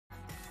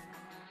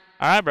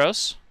All right,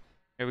 bros.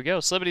 Here we go.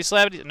 Slippity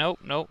slappity. Nope,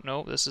 nope,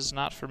 nope. This is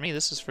not for me.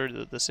 This is for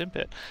the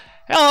Simpit.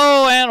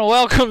 Hello and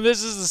welcome.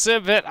 This is the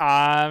Simpit.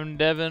 I'm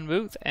Devin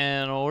Booth,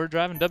 and we're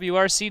driving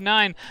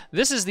WRC9.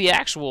 This is the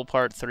actual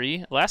part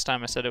 3. Last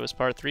time I said it was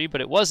part 3, but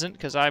it wasn't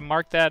because I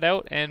marked that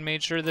out and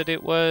made sure that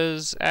it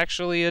was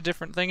actually a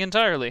different thing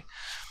entirely.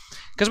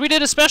 Because we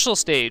did a special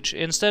stage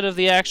instead of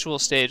the actual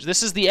stage.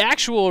 This is the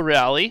actual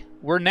rally.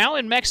 We're now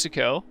in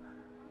Mexico,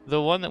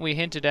 the one that we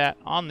hinted at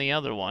on the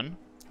other one.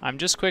 I'm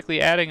just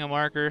quickly adding a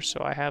marker so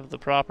I have the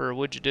proper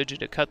woodja-didja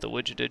to cut the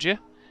woodja-didja.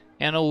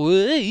 And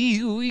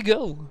away we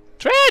go.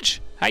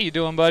 Tredge! How you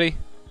doing, buddy?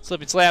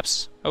 Slippy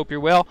slaps. Hope you're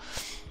well.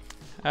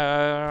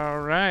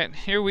 Alright,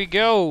 here we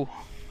go.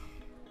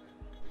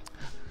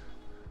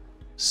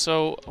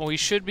 So, we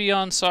should be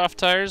on soft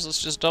tires.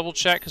 Let's just double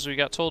check because we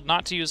got told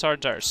not to use hard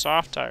tires.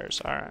 Soft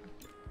tires, alright.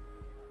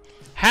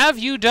 Have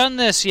you done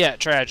this yet,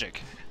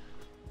 Tragic?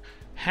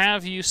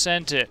 Have you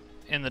sent it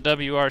in the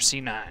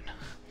WRC9?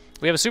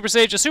 We have a super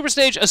stage, a super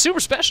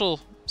special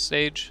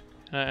stage,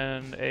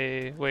 and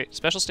a,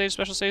 special stage,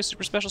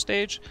 super special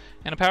stage,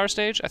 and a power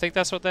stage. I think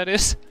that's what that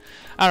is.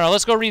 I don't know,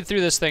 let's go read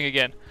through this thing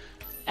again.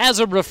 As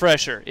a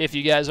refresher, if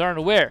you guys aren't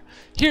aware,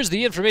 here's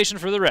the information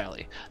for the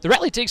rally. The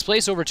rally takes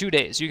place over 2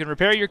 days. You can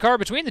repair your car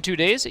between the 2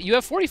 days. You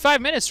have 45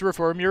 minutes to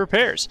perform your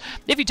repairs.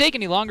 If you take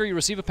any longer, you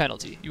receive a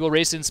penalty. You will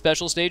race in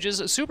special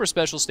stages, super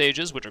special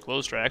stages, which are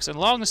closed tracks, and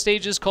long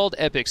stages called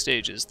epic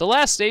stages. The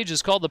last stage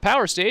is called the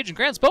power stage and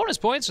grants bonus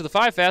points to the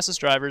 5 fastest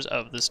drivers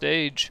of the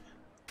stage.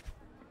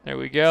 There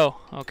we go,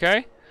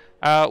 okay?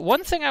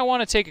 One thing I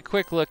want to take a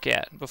quick look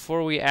at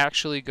before we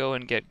actually go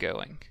and get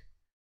going.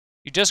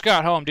 You just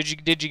got home.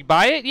 Did you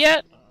buy it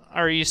yet?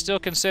 Or are you still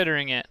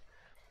considering it?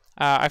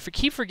 I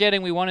keep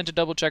forgetting we wanted to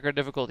double check our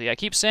difficulty. I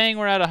keep saying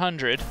we're at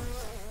 100.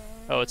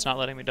 Oh, it's not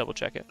letting me double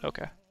check it.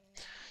 Okay.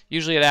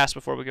 Usually it asks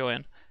before we go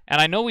in. And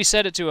I know we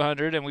set it to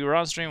 100, and we were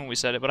on stream when we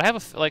set it. But I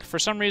have like for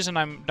some reason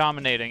I'm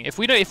dominating. If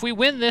we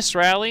win this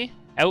rally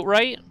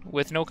outright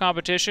with no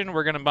competition,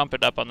 we're gonna bump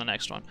it up on the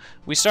next one.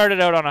 We started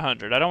out on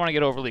 100. I don't want to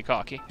get overly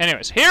cocky.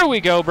 Anyways, here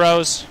we go,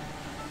 bros.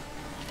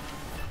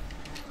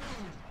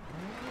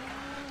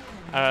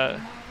 20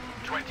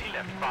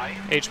 left 5.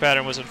 H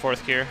pattern was in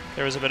 4th gear.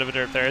 There was a bit of a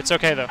derp there. It's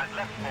okay though. And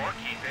left 4,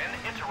 keep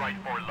in. Into right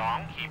 4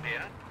 long, keep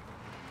in.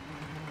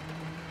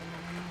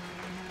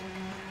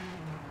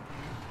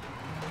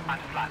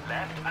 And flat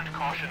left, and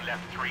caution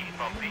left 3,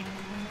 bumpy.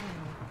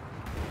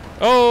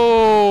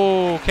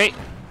 Okay.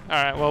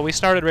 Alright, well we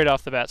started right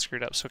off the bat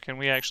screwed up, so can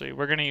we actually,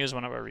 we're gonna use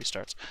one of our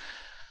restarts.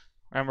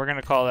 And we're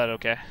gonna call that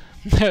okay.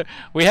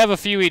 We have a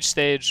few each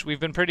stage. We've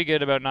been pretty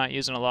good about not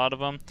using a lot of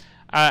them.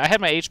 I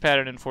had my H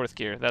pattern in 4th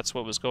gear. That's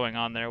what was going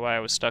on there, why I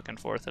was stuck in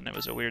 4th, and it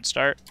was a weird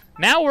start.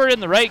 Now we're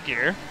in the right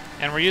gear,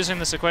 and we're using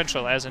the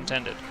sequential as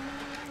intended.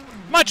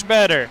 Much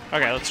better!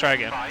 Okay, let's try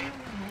again.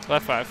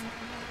 Left 5.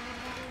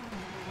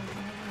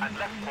 And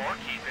left 4,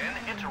 keep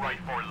in. Into right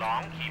 4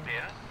 long, keep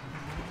in.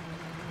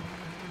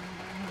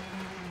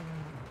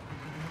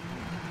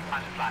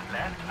 And flat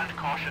left, and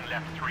caution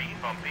left 3,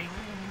 bumpy.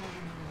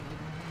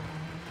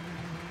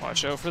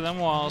 Watch out for them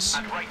walls.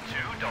 And right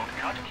 2, don't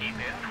cut, keep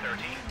in,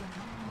 30.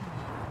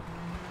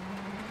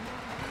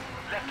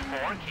 Left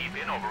 4,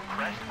 keep in over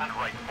crest, and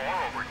right 4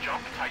 over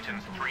jump,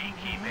 tightens 3,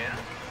 keep in.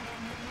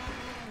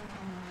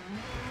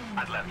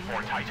 And left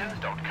 4 tightens,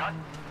 don't cut.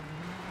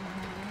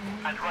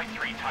 And right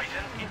 3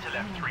 tightens, into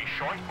left 3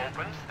 short,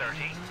 opens,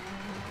 30.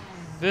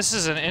 This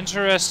is an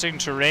interesting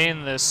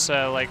terrain, this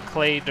like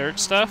clay dirt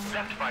stuff.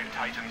 Left 5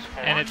 tightens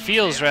 4, and it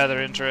feels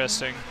rather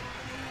interesting.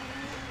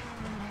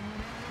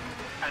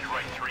 And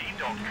right 3,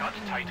 don't cut,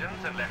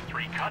 tightens, and left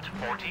 3 cut,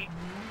 40.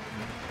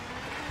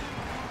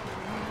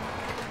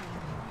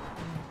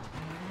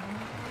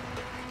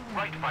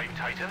 Right 5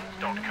 tightens,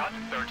 don't cut,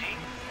 30.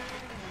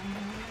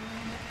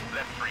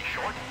 Left 3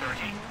 short,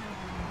 30.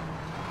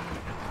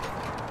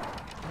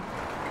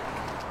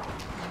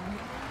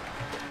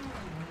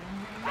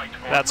 Right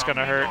 4 That's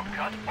gonna hurt. Don't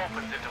cut,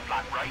 opens into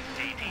flat right,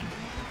 80.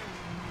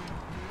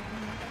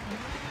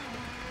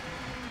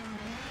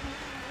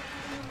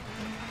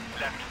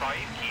 Left 5,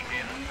 keep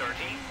in,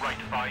 30.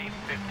 Right 5,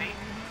 50.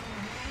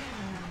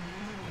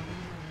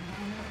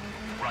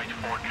 Right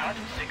 4 cut,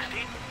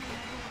 60.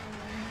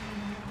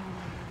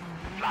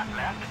 Flat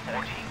left,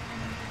 40.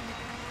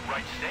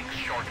 Right 6,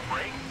 short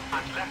brake.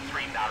 And left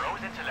 3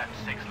 narrows into left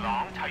 6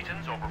 long,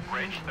 tightens over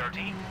bridge,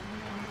 30.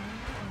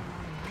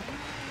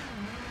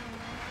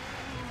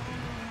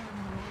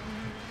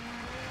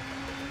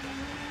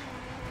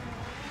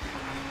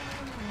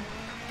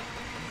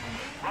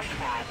 Right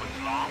 4 opens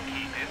long,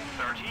 keep in,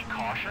 30.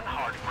 Caution,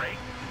 hard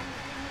brake.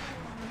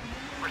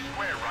 For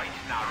square right,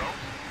 narrows.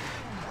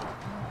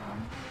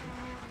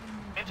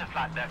 Into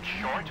flat left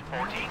short,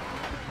 40.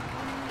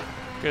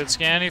 Good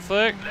scanny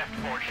flick. Left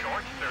 4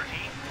 short,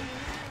 30.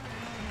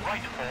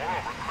 Right 4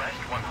 over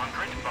crest,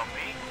 100,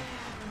 bumpy.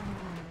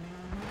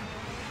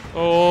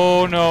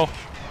 Oh no.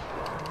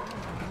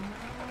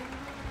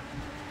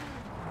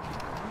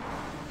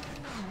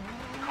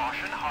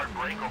 Caution, hard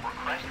brake over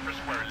crest for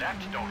square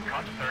left, don't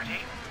cut, 30.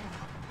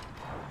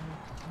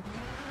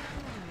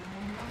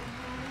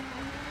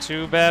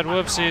 Too bad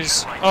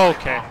whoopsies.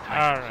 Okay,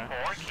 alright.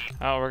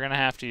 Oh, we're gonna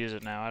have to use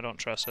it now. I don't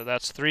trust it.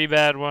 That's 3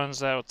 bad ones.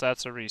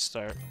 That's a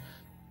restart.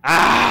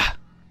 Ah!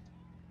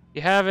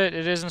 You have it.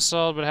 It is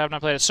installed, but have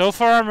not played it. So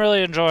far, I'm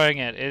really enjoying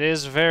it. It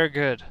is very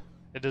good.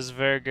 It is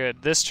very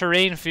good. This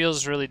terrain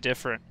feels really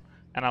different,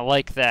 and I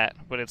like that,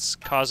 but it's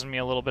causing me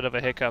a little bit of a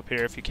hiccup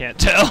here if you can't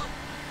tell.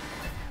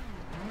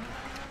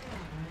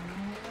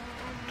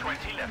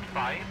 20 left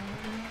 5.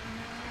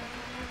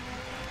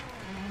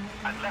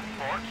 And left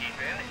 4, keep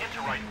in. Into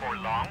right 4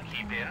 long,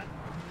 keep in.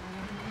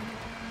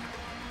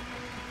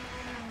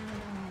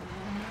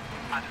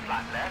 And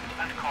flat left,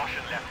 and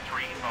caution left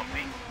 3,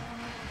 bumpy.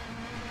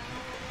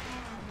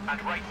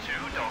 And right 2,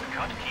 don't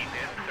cut, keep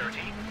in,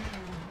 30.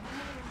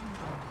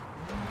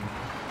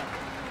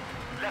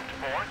 Left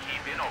 4,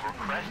 keep in over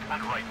crest,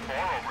 and right 4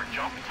 over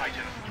jump,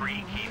 tightens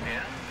 3, keep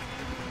in.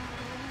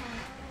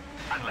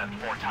 And left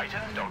 4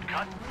 tightens, don't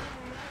cut.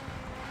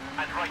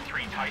 And right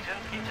 3 tightens,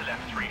 into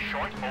left 3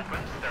 short,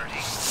 opens,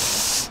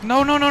 30.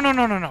 No, no, no, no,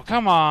 no, no, no,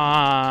 come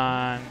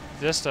on.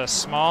 Just a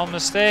small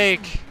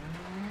mistake.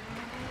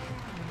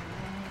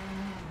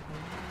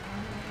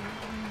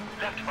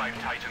 Left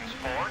 5 tightens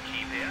 4,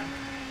 keep in.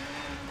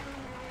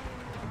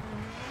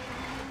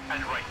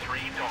 And right 3,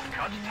 don't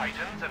cut,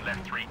 tightens, and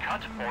left 3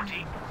 cut,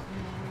 40.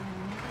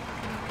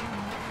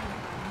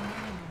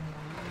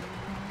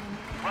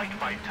 Right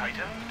 5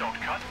 tightens, don't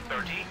cut,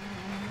 30.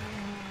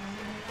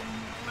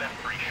 Left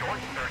 3 short,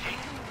 30.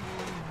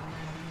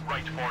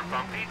 Right 4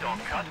 bumpy,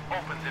 don't cut,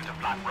 opens into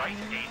flat right,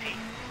 80.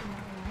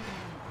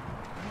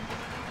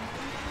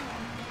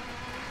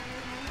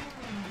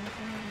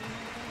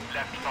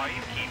 Left 5,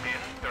 keep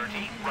in,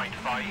 30. Right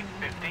 5,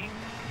 50.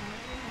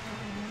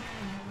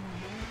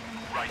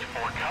 Right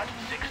 4 cut,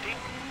 60.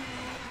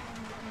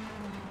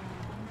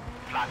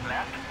 Flat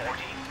left,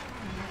 40.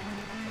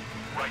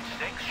 Right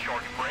 6,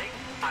 short brake.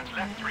 And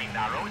left 3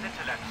 narrows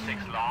into left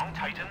 6 long,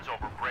 tightens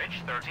over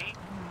bridge, 30.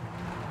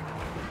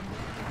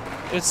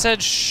 It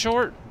said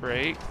short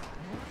brake.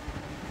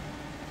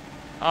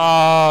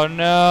 Oh,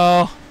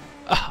 no.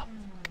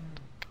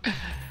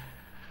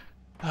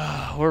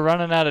 We're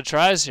running out of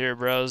tries here,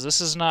 bros.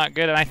 This is not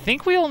good. And I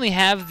think we only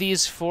have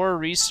these 4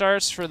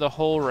 restarts for the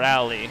whole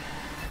rally.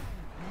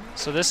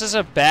 So this is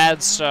a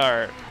bad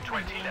start.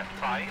 20 left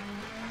 5.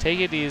 Take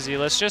it easy.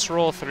 Let's just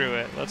roll through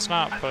it. Let's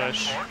not And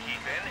push. left 4,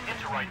 keep in.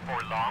 Into right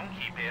 4 long,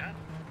 keep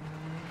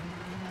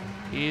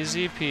in.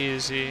 Easy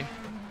peasy.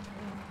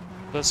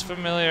 Let's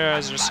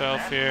familiarize And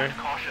yourself left, here. and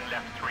caution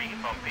left 3,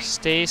 bumpy.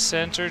 Stay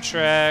center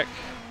track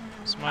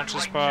as much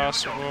And as right 2,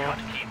 possible. don't cut,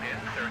 keep in,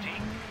 30.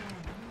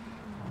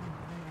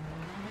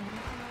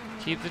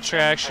 Keep the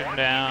traction 4,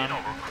 down. Keep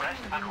in over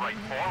crest, and right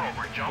 4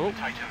 over jump, Oh.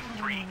 tightens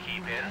 3,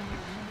 keep in.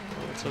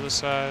 Pull to the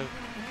side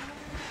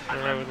And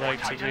where I left would 4 like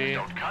to tightens, be.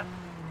 don't cut.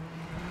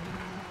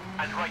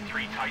 And right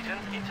 3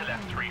 tightens, into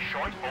left 3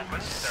 short,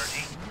 opens,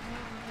 30.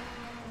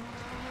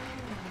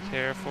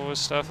 Careful with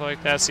stuff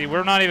like that. See,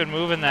 we're not even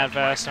moving that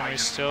fast and we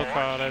still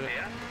caught it.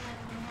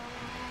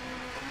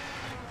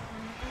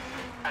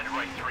 And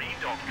right 3,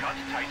 don't cut,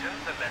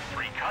 tightens, and left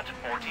 3 cut,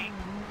 40.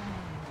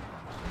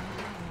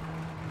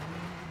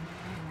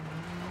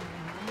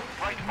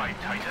 Right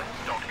 5 tightens,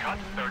 don't cut,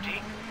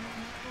 30.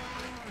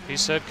 He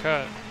said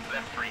cut.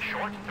 Left 3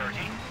 short, 30.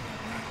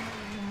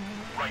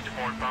 Right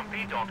 4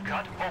 bumpy, don't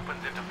cut,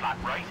 opens into flat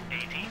right,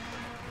 80.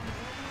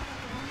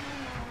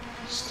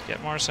 Just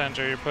get more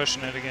center, you're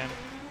pushing it again.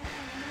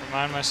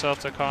 Remind myself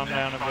to calm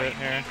down a bit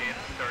here. Keep in,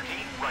 30.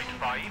 Right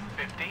 5,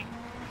 50.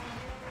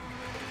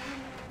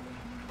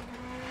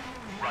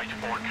 Right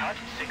 4 cut,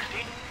 60.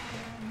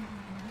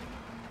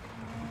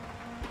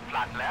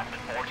 Flat left,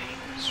 40.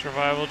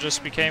 Survival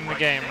just became the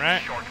game, 6,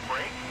 right? Short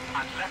brake,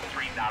 and left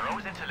 3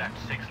 narrows into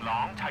left 6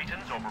 long,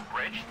 tightens over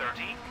bridge,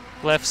 30.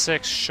 Left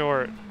 6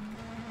 short.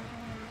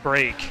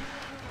 Break.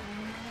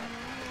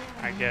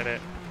 I get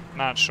it.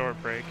 Not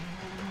short break.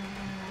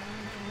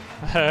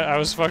 I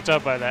was fucked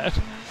up by that.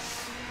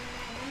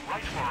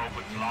 Right 4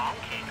 opens long,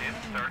 keep in,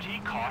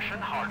 30, caution,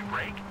 hard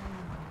brake.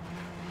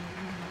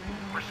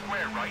 For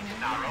square right,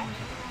 narrows.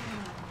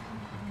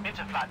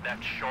 Into flat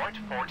left short,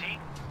 40.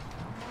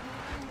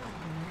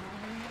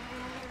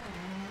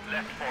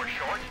 Left 4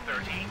 short,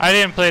 30. I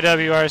didn't play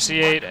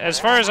WRC9. As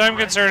far as I'm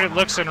concerned, it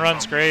looks and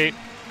runs great.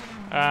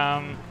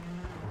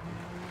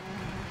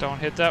 Don't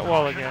hit that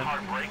wall Caution, again.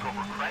 hard brake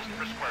over crest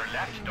for square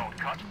left, don't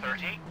cut,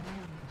 30.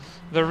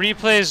 The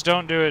replays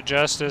don't do it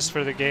justice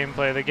for the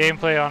gameplay. The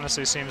gameplay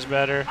honestly seems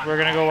better. We're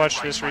gonna go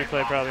watch this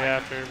replay probably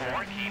after.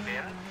 Four, keep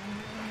in.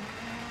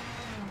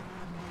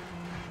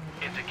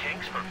 Into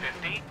kinks for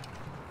 50.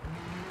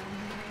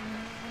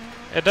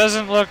 It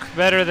doesn't look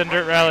better than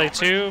Dirt Rally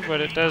 2,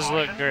 but it does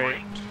look great.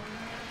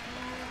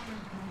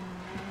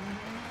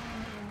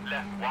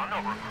 Left 1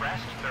 over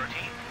crest, 30.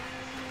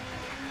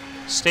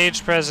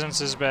 Stage presence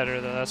is better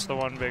though, that's the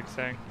one big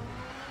thing.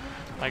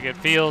 Like it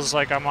feels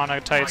like I'm on a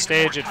tight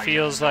stage, it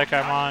feels like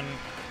I'm on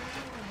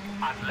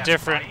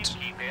different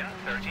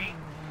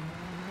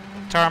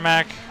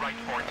tarmac,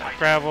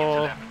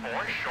 gravel,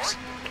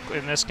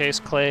 in this case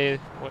clay,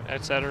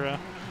 etc.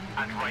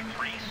 And right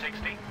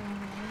 360.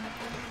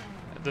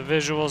 the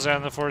visuals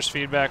and the force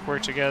feedback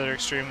work together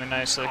extremely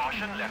nicely.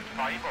 Caution, left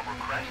 5 over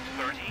crest,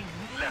 30.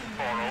 Left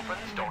 4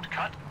 opens, don't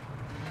cut.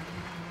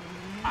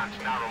 And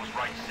narrows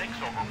right 6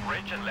 over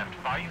bridge and left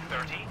 5,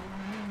 30.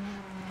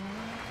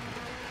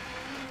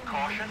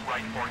 Caution,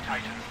 right 4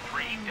 tightens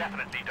 3,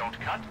 definitely don't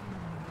cut.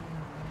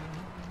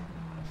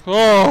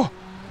 Oh!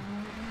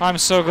 I'm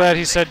so glad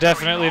he said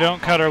definitely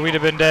don't cut or we'd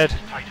have been dead.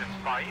 Tightens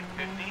 5,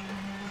 50.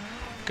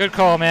 Good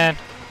call, man.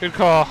 Good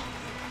call.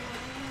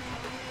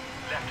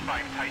 Left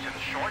 5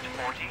 tightens short,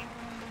 40.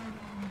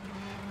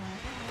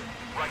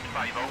 Right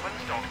 5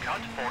 opens, don't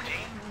cut, 40.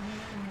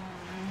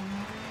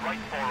 Right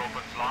 4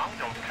 opens long,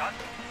 don't cut.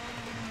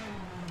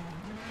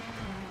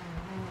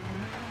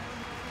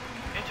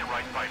 Into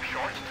right 5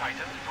 short,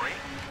 tightens 3.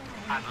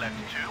 And left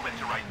 2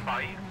 into right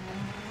 5.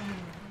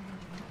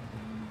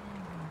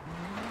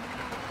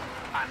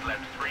 And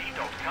left 3,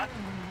 don't cut.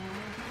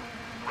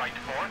 Right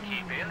 4,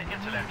 keep in,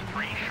 into left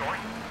 3 short.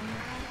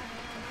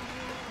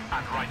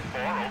 And right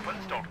 4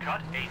 opens, don't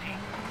cut, 80.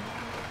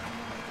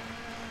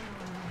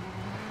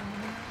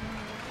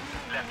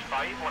 Left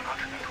 5,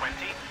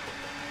 120.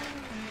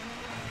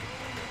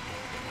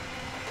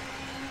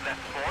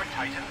 Left 4,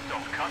 tightens,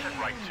 don't cut, and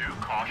right 2,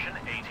 caution,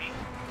 80.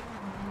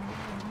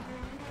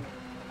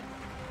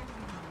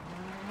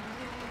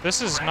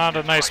 This is not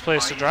a nice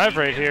place to drive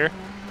right here.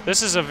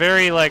 This is a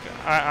very, like,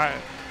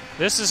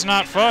 this is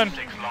not fun.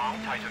 6 long,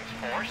 tightens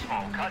 4,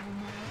 small cut.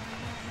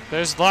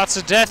 There's lots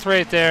of death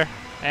right there.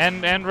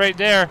 And right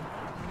there.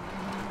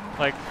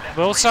 Like,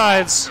 both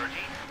sides. 30.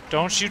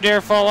 Don't you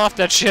dare fall off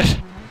that shit.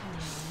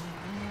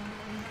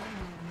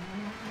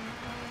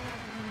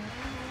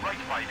 Right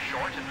 5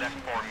 short and left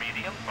 4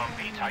 medium,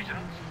 bumpy,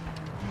 tightens.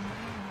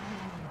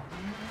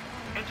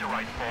 Into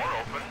right 4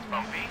 opens,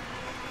 bumpy.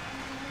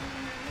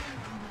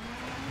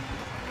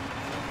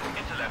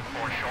 Into left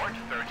 4 short,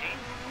 30.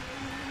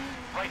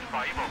 Right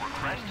 5 over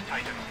crest,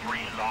 tightens 3,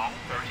 long,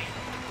 30.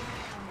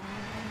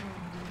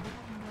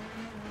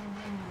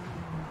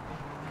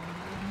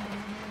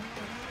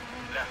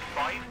 Left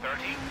 5,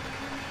 30.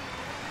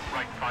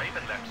 Right 5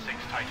 and left 6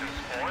 tightens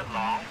 4,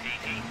 long,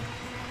 80.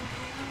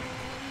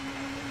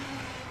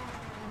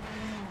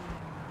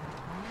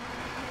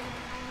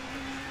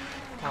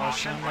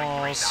 Caution Right 3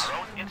 walls.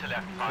 narrows, into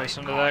left 5,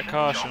 Listen to that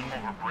caution. Jump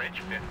over bridge,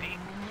 50.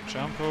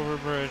 Jump over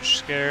bridge.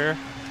 Scare.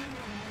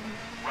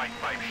 Right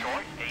 5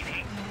 short,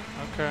 80.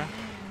 Okay.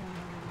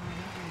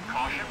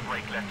 Caution,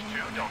 brake left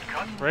 2, don't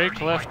cut. Brake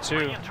 30, left right 2.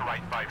 3 into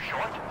right 5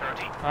 short,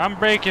 30. I'm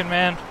braking,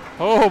 man.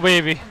 Oh,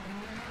 baby.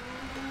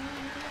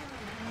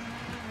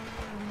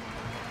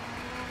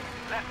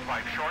 Left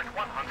 5 short,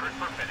 100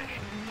 for finish.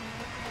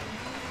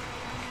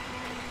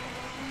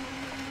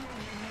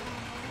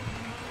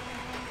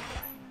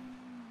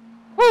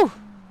 Woo!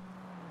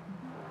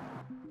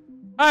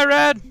 Hi,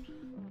 Rad.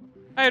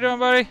 How you doing,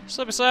 buddy?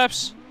 Slippy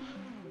slaps.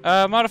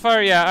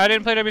 Modifier, yeah, I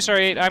didn't play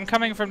WRC8. I'm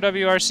coming from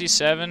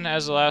WRC7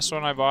 as the last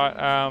one I bought,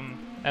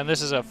 and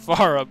this is a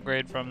far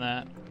upgrade from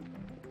that.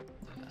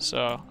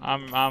 So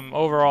I'm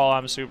overall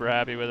I'm super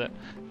happy with it.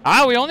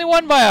 Ah, we only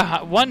won by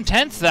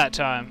 1/10 that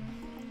time,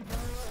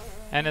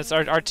 and it's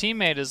our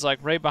teammate is like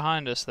right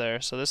behind us there,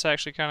 so this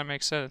actually kind of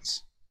makes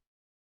sense.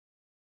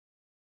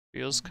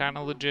 Feels kind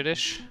of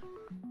legit-ish.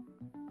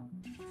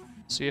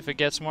 See if it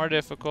gets more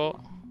difficult,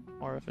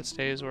 or if it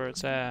stays where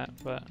it's at,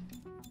 but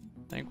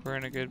I think we're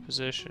in a good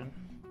position.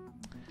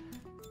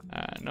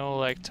 No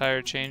like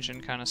tire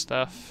changing kind of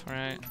stuff,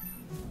 right?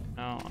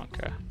 No,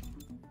 okay.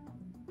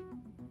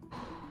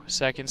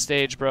 Second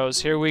stage,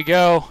 bros. Here we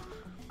go.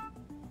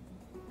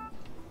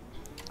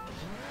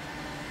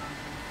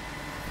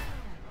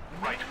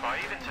 Right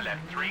 5 into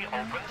left 3,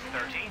 opens,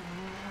 30.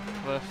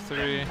 Left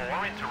 3. Left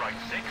 4 into right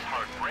 6,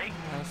 hard brake.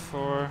 Left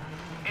 4.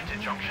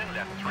 Into junction,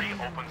 left 3,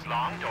 opens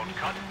long, don't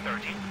cut,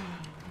 30.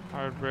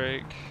 Hard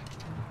brake.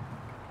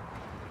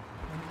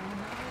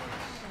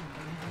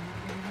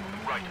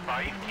 Right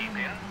 5, keep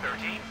in,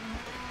 30.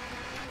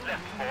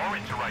 Left 4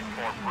 into right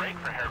 4, brake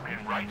for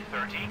hairpin right,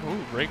 30.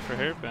 Ooh, brake for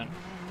hairpin.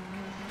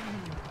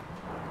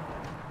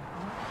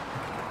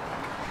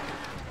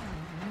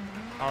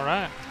 All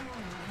right.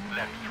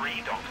 Left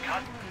 3, don't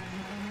cut.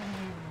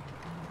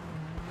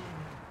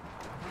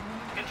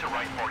 Into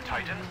right 4,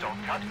 tightens,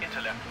 don't cut.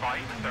 Into left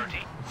 5,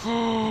 30.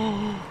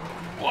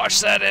 Watch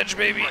that edge,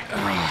 baby.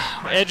 Right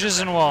 3, Edges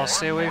and left walls. 4,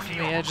 Stay away 40 from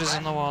the over edges crest.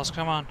 and the walls.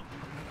 Come on.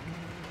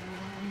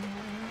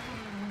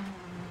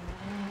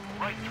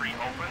 Right 3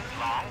 opens,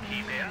 long,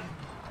 keep in.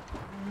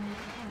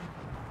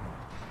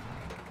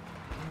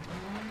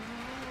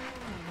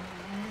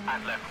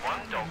 And left 1,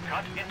 don't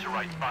cut, into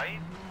right 5.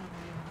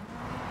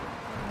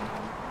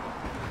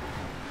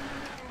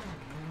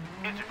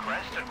 Into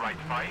crest and right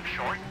 5,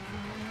 short.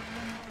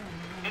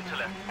 Into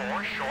left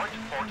 4, short,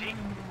 40.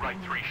 Right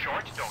 3,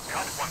 short, don't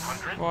cut,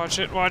 100. Watch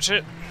it, watch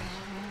it.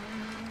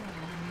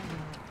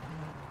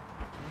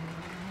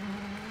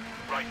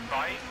 Right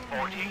 5,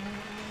 40.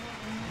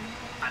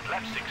 And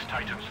left 6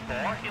 tightens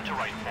 4, into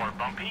right 4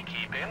 bumpy,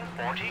 keep in,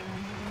 40.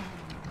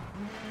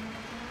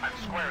 And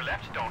square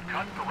left, don't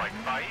cut, for right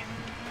 5.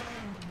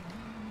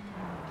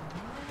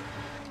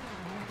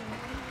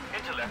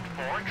 Into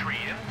 4, 3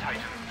 in,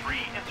 tighten 3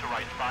 into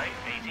right 5,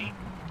 80.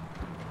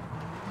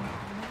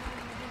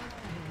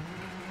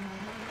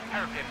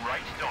 Hairpin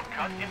right, don't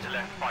cut, into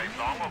left 5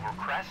 long over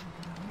crest.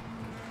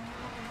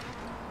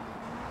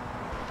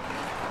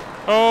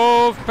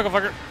 Oh, pickle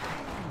fucker.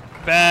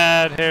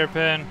 Bad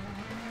hairpin.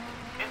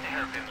 Into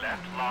hairpin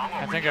left, long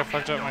over I think I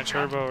fucked up my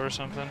junction, turbo or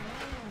something.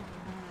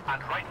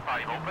 and right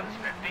 5 opens,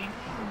 50.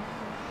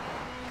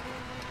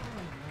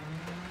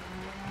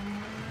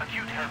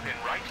 Acute hairpin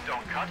right,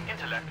 don't cut,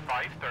 into left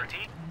 5, 30.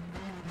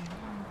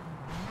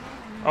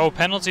 Oh,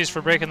 penalties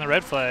for breaking the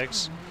red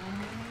flags.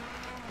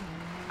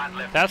 And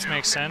left That 2,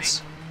 makes 50.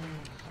 sense.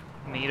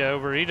 Neato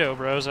burrito,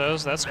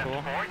 brozos. That's Left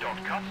cool. 4,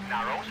 don't cut,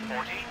 narrows,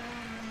 40.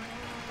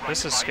 This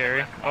is Right 5, scary.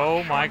 left 1,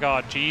 Oh my short.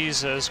 god,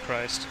 Jesus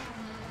Christ.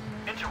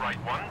 Into right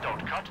 1,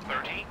 don't cut,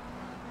 30.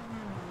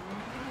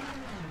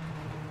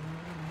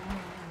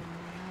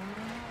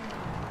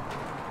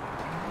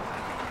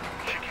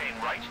 Chicane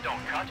right,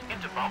 don't cut,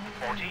 into bump,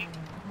 40.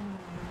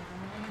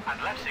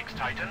 And left 6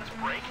 tightens,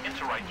 brake,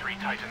 into right 3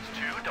 tightens,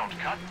 2, don't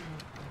cut.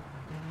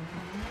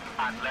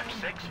 And left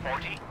 6,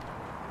 40.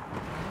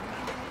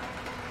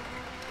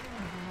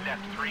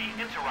 Left 3,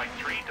 into right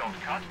 3, don't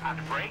cut, and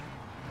brake.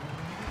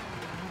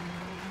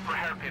 For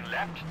hairpin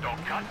left,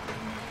 don't cut.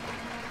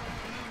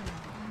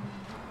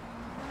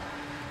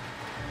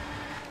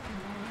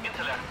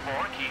 Into left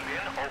 4, keep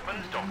in,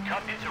 opens, don't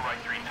cut, into right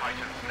 3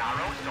 tightens,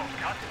 narrows, don't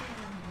cut.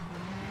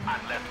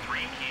 And left 3,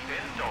 keep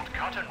in, don't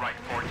cut, and right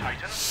 4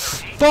 tightens,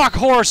 30. Fuck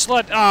horse,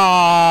 let.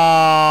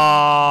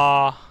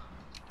 Ah.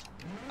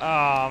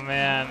 Oh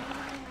man.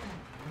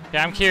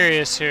 Yeah, I'm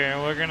curious here.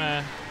 We're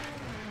gonna.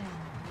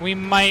 We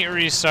might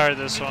restart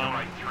this Into one.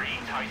 right 3,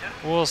 tighten.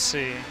 We'll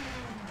see.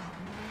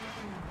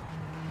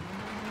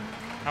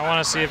 I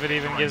want to see if it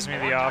even gives me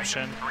the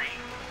option.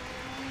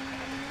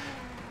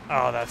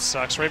 Oh, that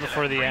sucks. Right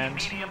before the end.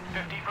 Medium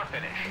 50 for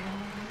finish.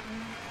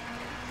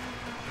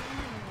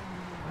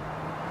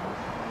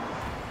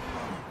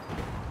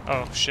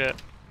 Oh shit.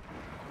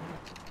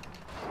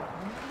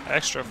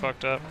 Extra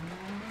fucked up.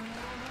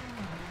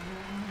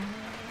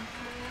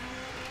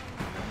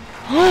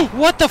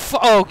 What the fu-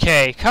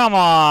 Okay, come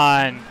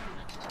on!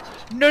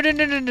 No, no,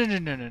 no, no, no, no,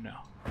 no, no, no.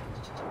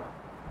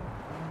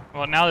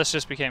 Well, now this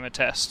just became a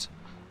test.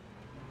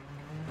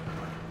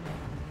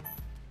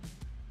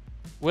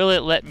 Will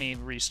it let me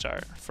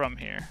restart from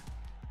here?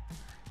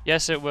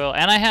 Yes, it will.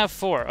 And I have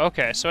 4.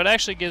 Okay, so it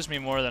actually gives me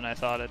more than I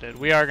thought it did.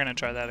 We are gonna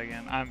try that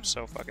again. I'm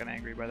so fucking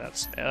angry by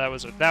that.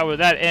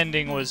 That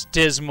ending was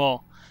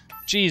dismal.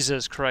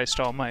 Jesus Christ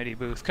Almighty,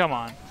 Booth. Come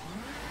on.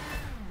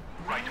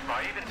 Right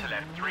 5 into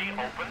left 3,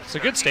 opens. It's a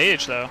good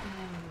stage, though.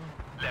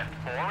 Left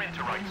 4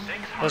 into right 6.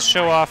 Let's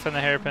show off in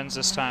the hairpins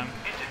this time.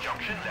 Into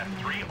junction,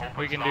 left 3, opens.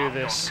 We can do long,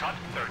 this. Don't cut,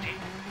 30.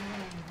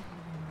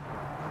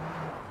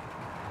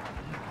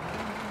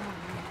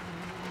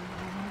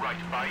 Right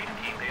 5,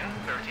 keep in,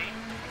 30.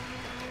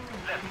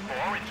 Left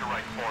 4 into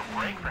right 4,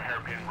 brake for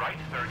hairpin right,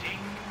 30.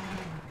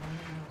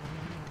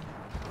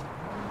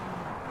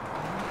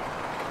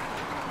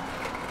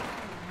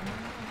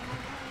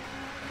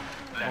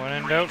 Left When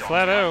in 3, doubt, don't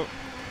flat cut. out.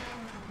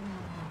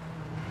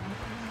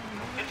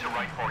 Into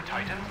right 4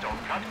 tightens, don't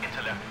cut,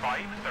 into left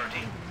 5,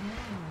 30.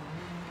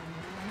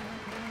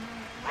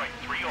 Right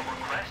 3 over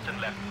crest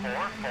and left 4,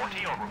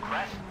 40 over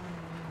crest.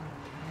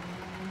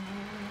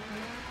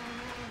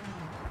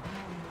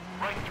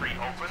 Right 3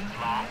 opens,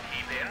 long,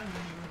 keep in.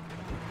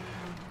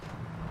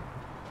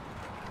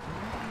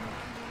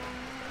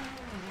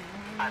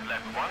 And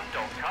left 1,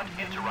 don't cut,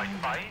 into right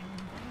 5.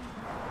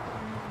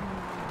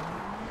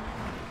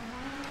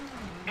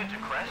 Into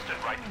crest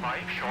and right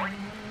 5, short.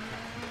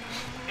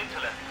 Into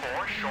left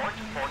 4, short,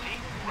 40.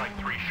 Right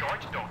 3,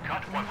 short, don't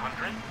cut,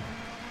 100.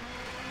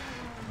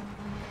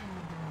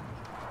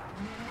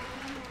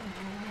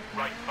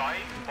 Right 5,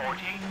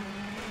 40.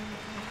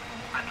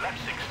 And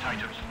left 6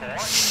 tightens 4,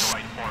 into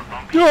right 4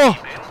 bumpy, Oh.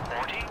 keep in,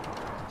 40.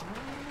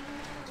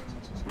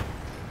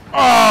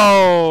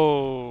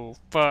 Oh,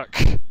 fuck.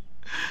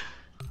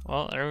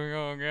 Well, there we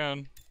go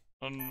again.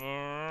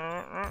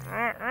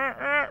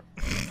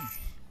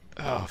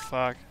 Oh,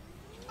 fuck.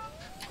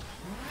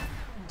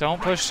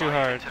 Don't push too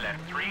hard. Into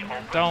left 3,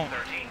 opens, Don't.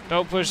 30.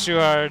 Don't push too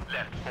hard.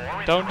 Left 4,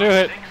 into Don't do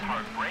right it. 6,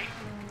 hard brake.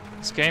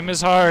 This game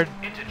is hard.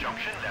 Into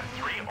junction, left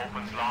 3,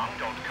 opens long,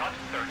 don't cut,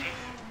 30.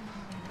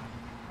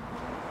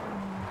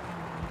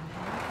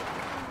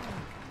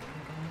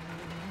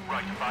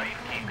 Right 5,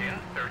 keep in,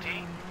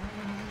 30.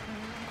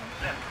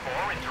 Left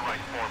 4 into right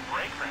 4,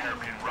 brake for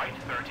hairpin right,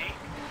 30.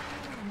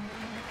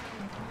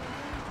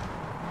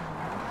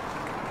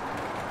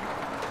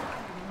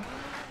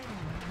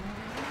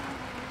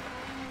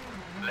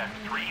 Left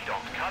 3,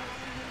 don't cut.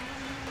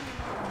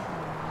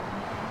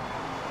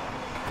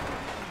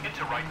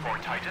 Into right 4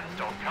 tightens,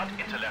 don't cut.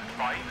 Into left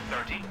 5,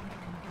 30.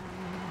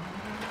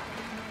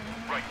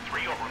 Right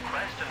 3 over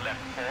crest and left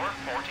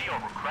 4, 40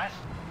 over crest.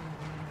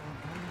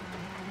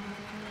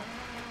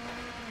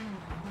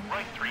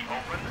 Right 3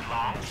 opens,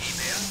 long,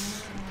 keep in.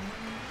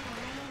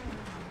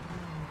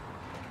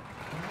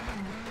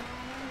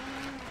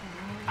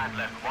 And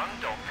left 1,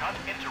 don't cut,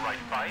 into right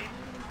 5.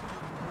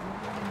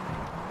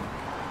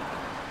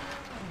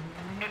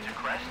 Into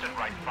crest and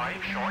right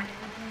 5, short.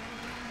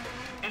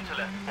 Into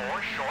left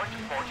 4, short,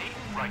 40.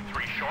 Right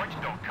 3, short,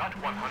 don't cut,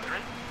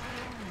 100.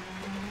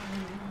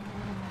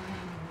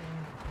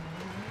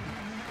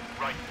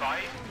 Right 5,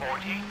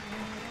 40.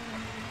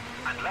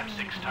 And left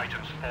 6,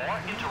 tightens 4.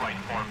 Into right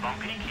 4,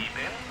 bumpy, keep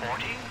in,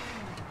 40.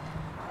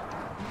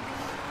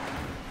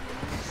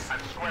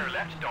 And square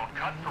left, don't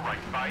cut, for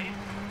right 5.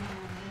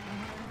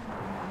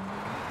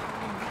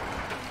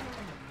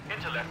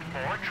 Into left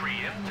 4,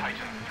 tree in,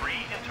 tighten 3,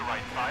 into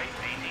right 5,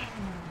 80.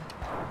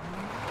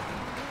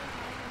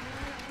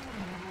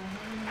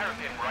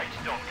 Hairpin right,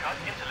 don't cut,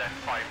 into left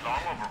 5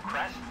 long over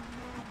crest.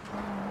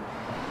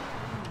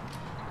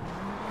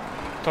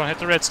 Don't hit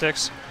the red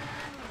sticks.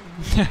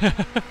 Into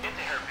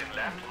hairpin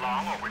left,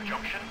 long over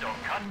junction,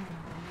 don't cut.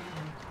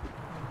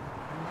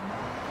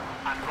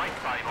 And right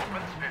 5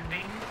 opens,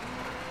 50.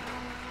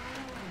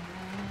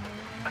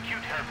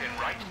 Acute hairpin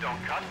right,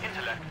 don't cut,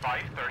 into left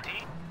 5,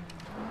 30.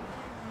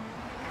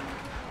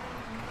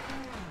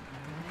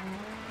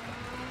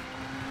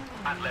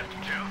 And left 2,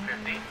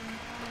 50.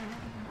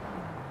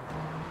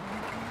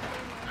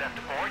 Left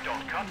 4,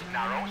 don't cut,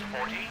 narrows,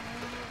 40.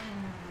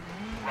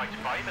 Right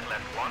 5 and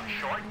left 1,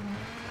 short.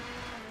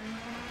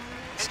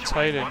 It's Into tight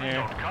right in 1, here.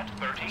 don't cut,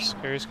 30.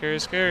 Scary, scary,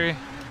 scary.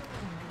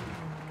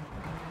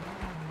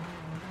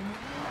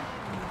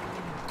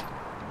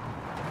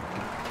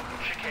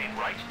 Chicane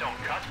right, don't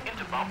cut,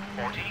 into bump,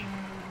 40.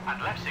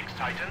 And left 6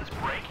 tightens,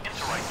 brake,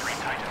 into right 3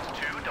 tightens,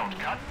 2, don't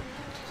cut.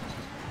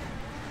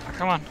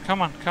 Come on,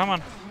 come on, come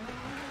on.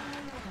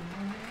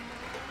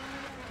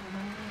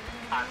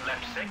 And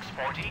left 6,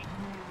 40.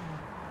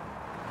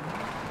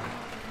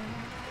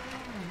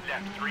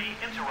 Left 3,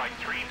 into right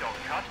 3,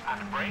 don't cut,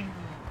 and brake.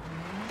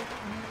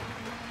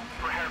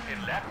 For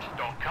hairpin left,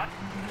 don't cut.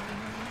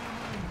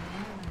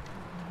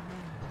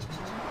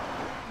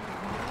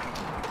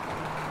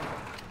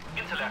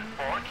 Into left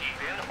 4, keep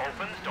in,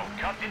 opens, don't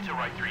cut, into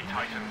right 3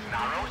 tightens,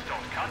 narrows,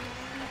 don't cut.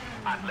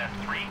 And left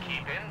 3,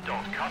 keep in,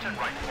 don't cut, and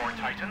right 4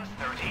 tightens,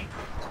 30.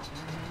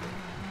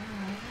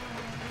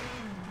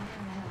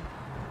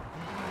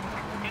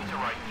 Into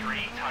right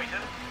 3,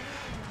 tighten.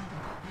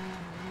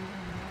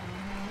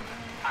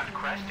 And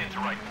crest into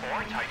right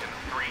 4, tightens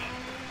 3.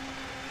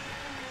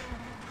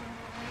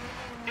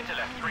 Into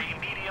left 3,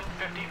 medium,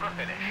 50 for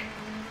finish.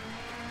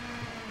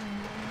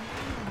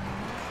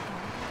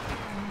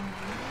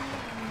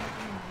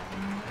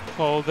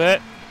 Hold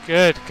it.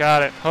 Good,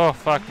 got it. Oh,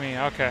 fuck me.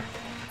 Okay.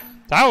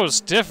 That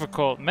was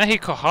difficult.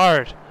 Mexico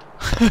hard.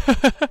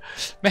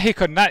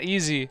 Mexico not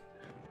easy.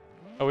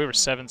 Oh, we were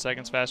 7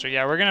 seconds faster.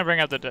 Yeah, we're gonna bring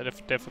up the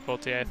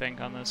difficulty, I think,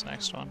 on this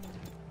next one.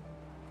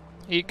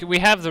 We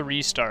have the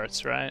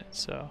restarts, right?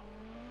 So.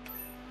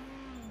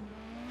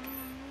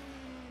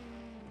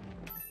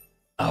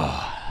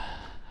 Oh,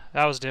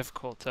 that was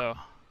difficult, though.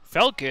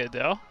 Felt good,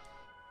 though.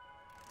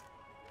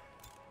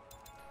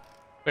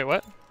 Wait,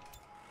 what?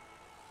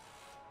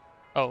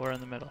 Oh, we're in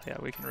the middle. Yeah,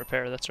 we can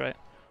repair. That's right.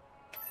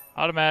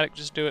 Automatic,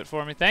 just do it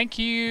for me. Thank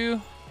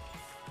you.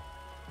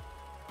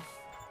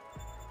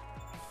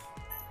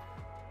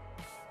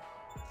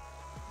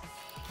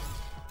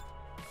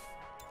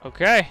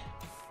 Okay.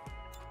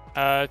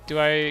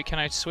 Can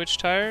I switch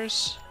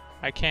tires?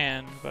 I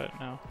can, but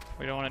no.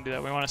 We don't want to do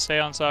that. We want to stay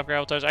on soft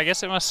gravel tires. I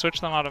guess it must switch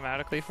them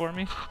automatically for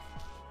me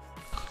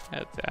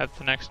at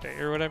the next day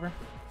or whatever.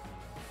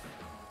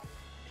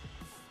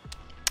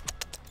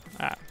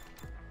 Ah.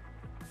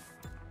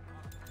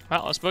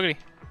 Well, let's boogity.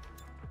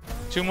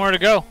 2 more to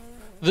go.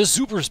 The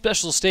super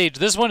special stage.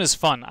 This one is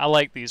fun. I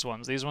like these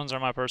ones. These ones are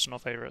my personal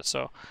favorites.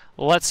 So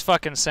let's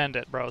fucking send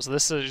it, bros.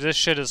 This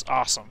shit is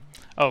awesome.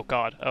 Oh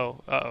god.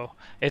 Oh, uh-oh.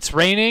 It's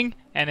raining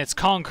and it's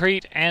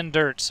concrete and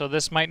dirt. So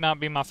this might not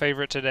be my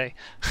favorite today.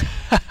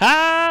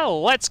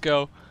 Let's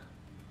go.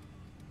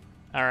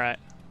 All right.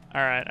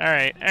 All right. All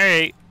right. All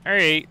right. All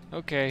right.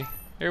 Okay.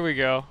 Here we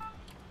go.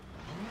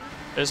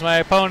 There's my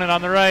opponent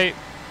on the right.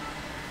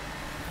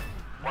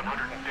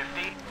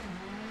 150.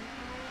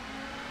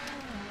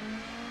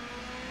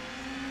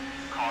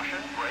 Caution,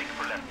 brake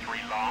for left 3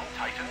 long,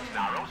 tightens,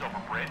 narrows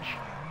over bridge.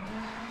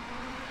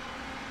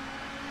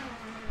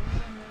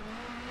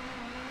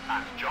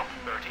 And jump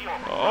 30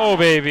 over Oh,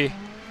 baby.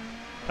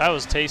 That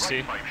was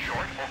tasty. Right 5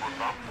 short, over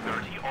bump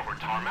 30 over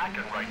tarmac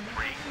and right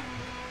 3.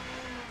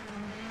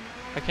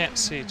 I can't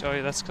see. Oh,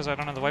 yeah, that's because I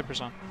don't have the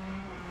wipers on.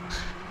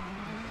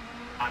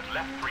 And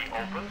left 3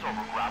 opens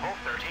over gravel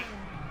 30.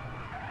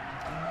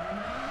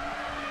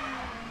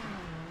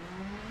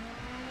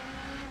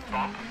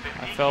 Bump 50.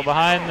 I fell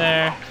behind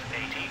there.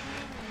 80.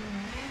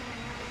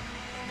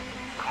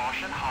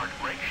 Caution, hard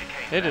brake,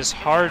 chicane. It is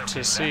hard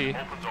to see.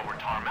 Opens over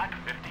tarmac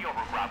 50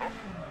 over gravel.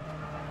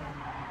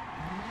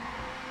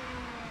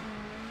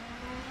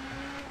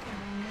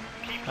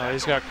 Oh,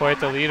 he's got quite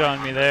the lead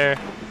on me there.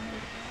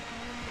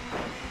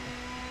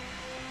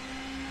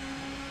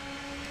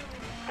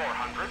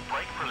 400,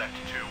 brake for left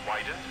 2,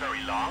 widens,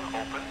 very long,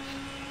 opens.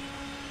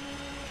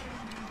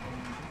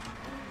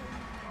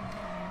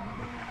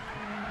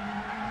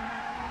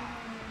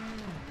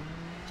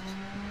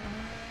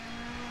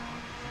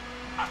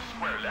 And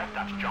square left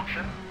at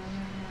junction.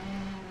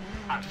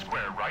 And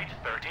square right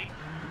 30.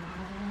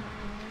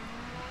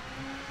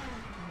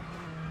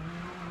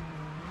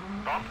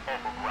 Bump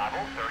over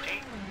gravel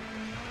 30.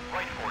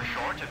 Right 4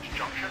 short at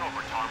junction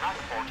over tarmac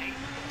 40.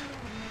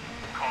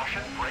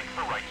 Caution, brake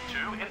for right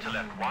 2, into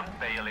left 1,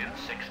 bail in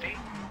 60.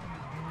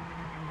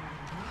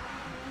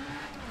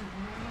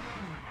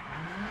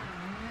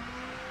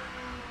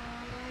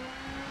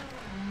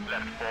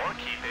 Left 4,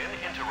 keep in,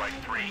 into right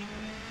 3.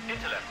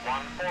 Into left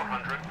 1,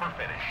 400 for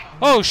finish.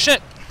 Oh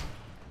shit!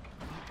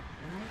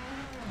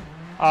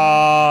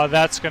 Oh,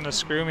 that's gonna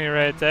screw me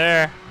right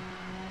there.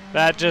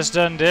 That just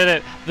undid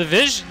it.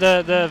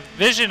 The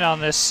vision on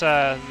this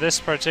this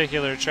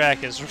particular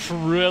track is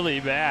really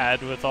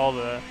bad with all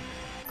the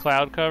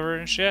cloud cover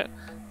and shit.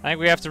 I think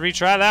we have to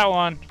retry that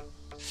one.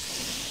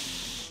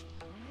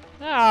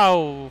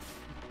 No.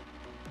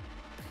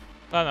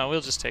 Oh no,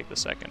 we'll just take the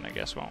second, I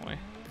guess, won't we?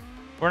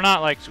 We're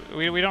not like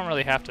we don't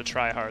really have to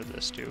try hard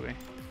this, do we?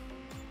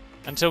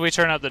 Until we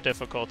turn up the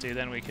difficulty,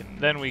 then we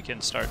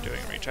can start doing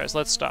retries.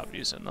 Let's stop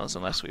using those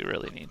unless we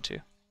really need to.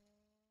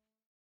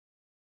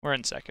 We're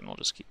in second, we'll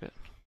just keep it.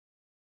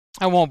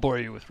 I won't bore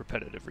you with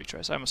repetitive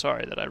retries. I'm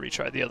sorry that I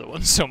retried the other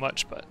ones so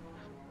much, but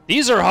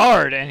these are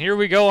hard, and here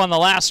we go on the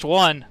last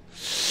one.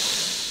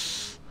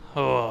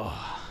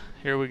 Oh,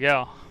 here we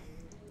go.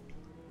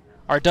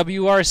 Our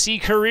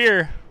WRC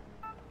career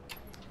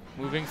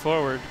moving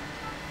forward.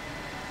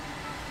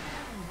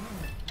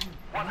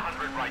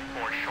 100 right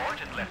 4 short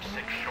and left 6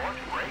 short,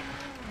 brake.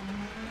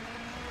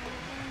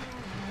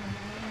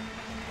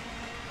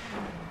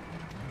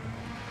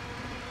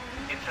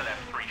 Into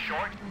left 3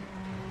 short.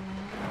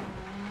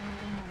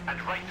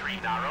 And right 3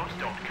 narrows,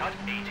 don't cut,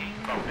 80,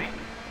 bumpy.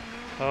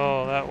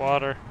 Oh, that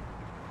water.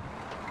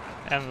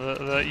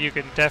 And you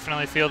can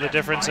definitely feel the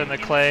difference in the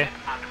clay.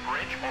 And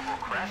bridge over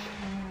crest.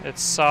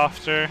 It's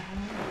softer.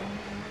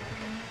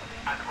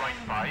 And right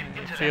 5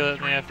 into Feel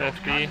it left in the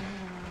 3, FFB.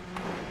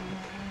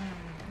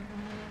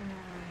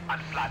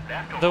 And flat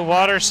left over The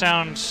water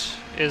sound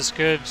is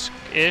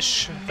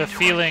good-ish. The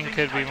feeling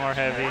could be more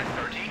heavy.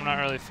 I'm not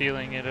really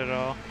feeling it at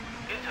all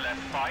into left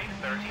 5,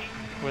 30.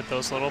 with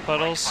those little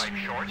puddles. 5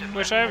 short and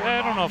Which left 4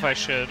 I don't know long, if I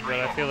should, but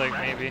 3 I feel over like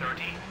crest, maybe.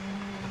 30.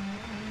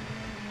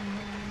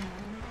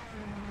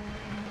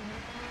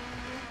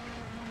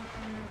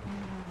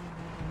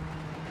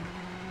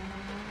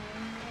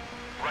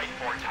 Right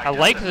 4 I tightens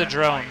like and the left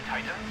drone. 5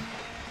 tightens.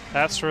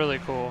 That's really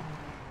cool.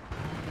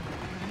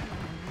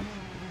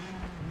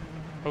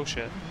 Oh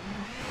shit.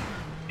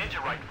 Into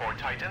right 4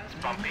 tightens,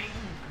 bumpy.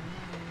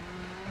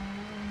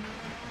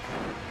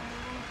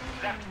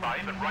 Left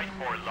 5 and right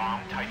 4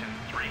 long, tightens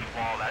 3,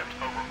 wall out,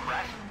 over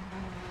crest.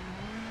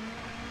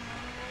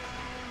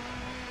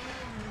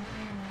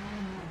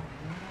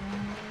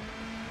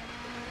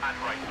 And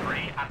right 3,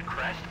 and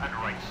crest, and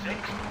right 6.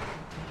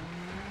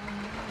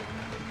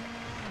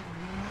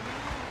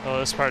 Oh,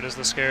 this part is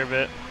the scare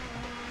bit.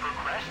 For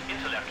crest,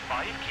 into left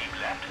 5,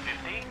 keep left,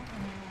 50.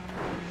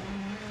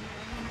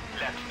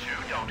 Left 2,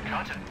 don't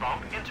cut and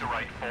bump, into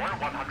right 4,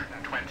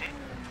 120.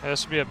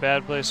 This would be a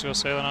bad place to go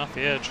sailing off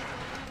the edge.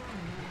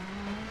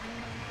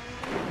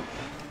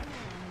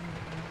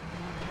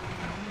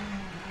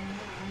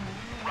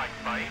 Right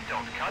 5,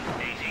 don't cut,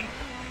 80.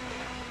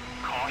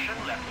 Caution,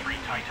 left 3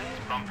 tightens,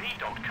 bumpy,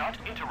 don't cut,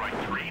 into right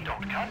 3,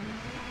 don't cut.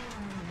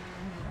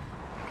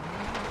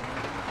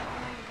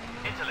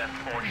 Into left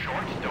 4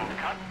 short, don't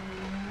cut.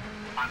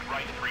 And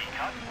right 3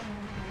 cut.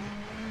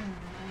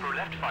 For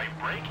left 5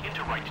 brake,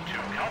 into right 2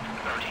 cut,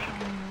 30.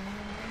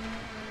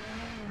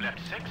 Left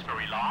 6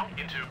 very long,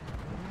 into.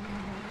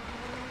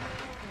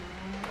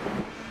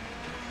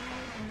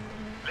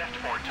 Left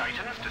 4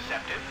 tightens,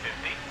 deceptive,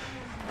 50.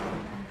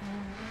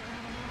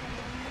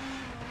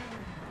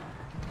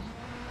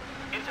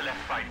 Into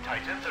left 5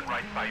 tightens and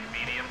right 5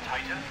 medium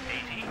tightens,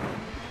 80.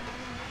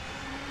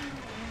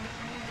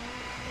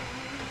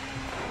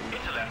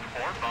 Into left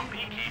 4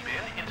 bumpy, keep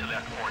in. Into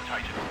left 4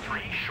 tightens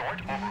 3, short,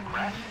 over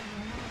crest.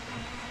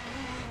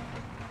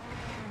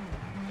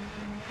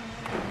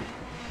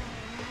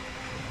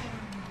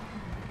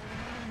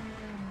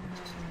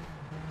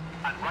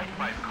 And right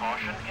 5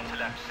 caution, into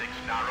left 6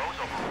 narrows,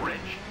 over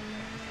bridge.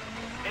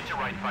 Into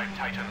right 5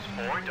 tightens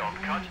 4,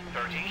 don't cut,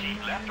 30.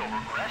 Keep left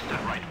over crest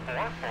and right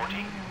 4,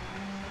 40.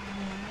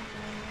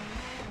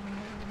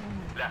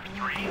 Left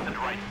 3 and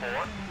right 4.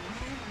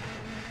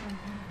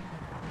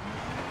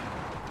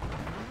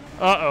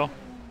 Uh-oh.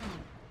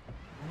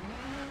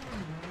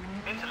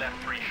 Into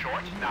left 3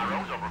 short,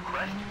 narrows over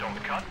crest,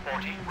 don't cut,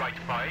 40, right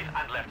 5,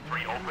 and left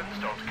 3 opens,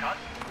 don't cut.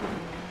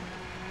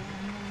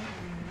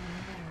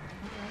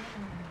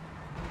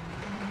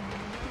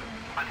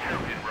 And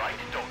hairpin right,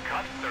 don't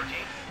cut,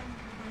 30.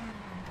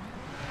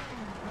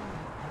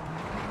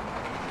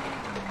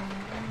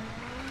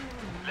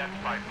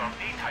 Left 5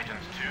 bumpy,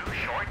 tightens 2,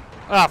 short.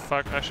 Ah,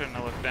 fuck, I shouldn't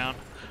have looked down.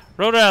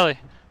 Road rally!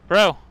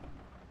 Bro!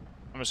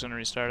 I'm just gonna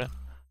restart it.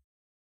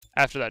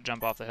 After that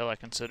jump off the hill, I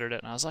considered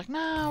it, and I was like,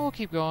 nah, we'll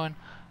keep going.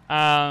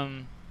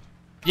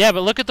 Yeah,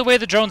 but look at the way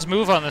the drones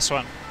move on this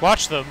one.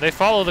 Watch them. They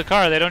follow the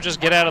car. They don't just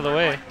get out of the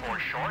way. Right 4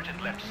 short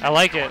and left 6 I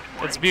like short it.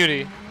 brake. It's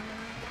beauty.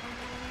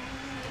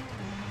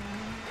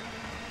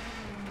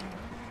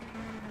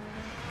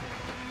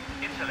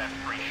 Into left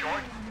 3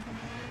 short.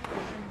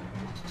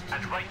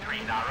 And right 3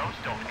 narrows,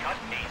 don't cut,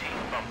 80,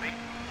 bumpy.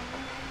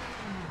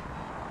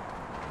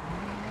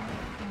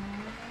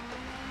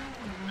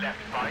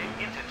 Left 5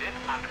 into dip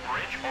and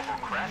bridge over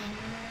crest.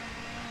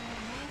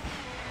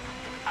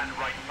 And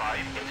right 5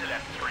 into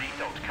left 3,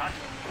 don't cut.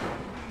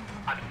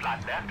 And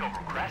flat left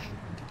over crest.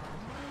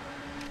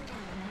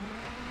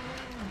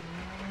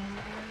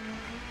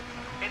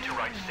 Into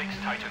right 6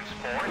 tightens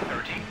 4,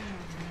 30.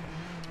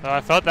 Oh,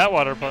 I felt that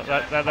water,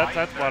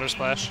 that water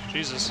splash.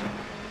 Jesus.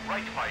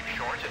 Right 5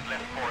 short and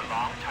left 4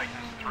 long,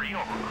 tightens 3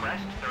 over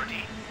crest,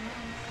 30.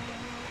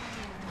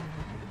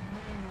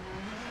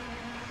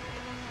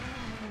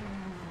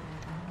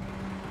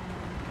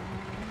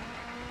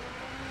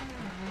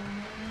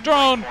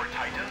 Drone! 4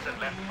 tightens and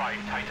left 5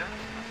 tightens.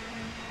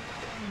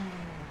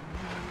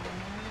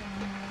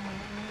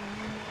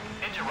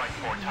 Into right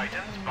 4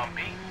 tightens,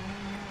 bumpy.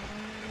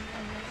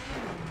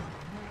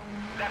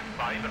 Left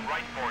 5 and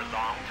right 4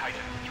 long,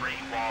 tightens 3,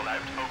 wall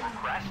out, over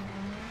crest.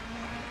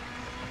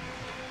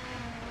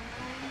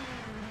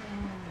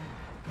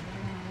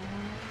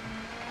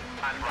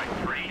 And right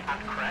 3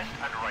 and crest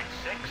and right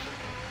 6.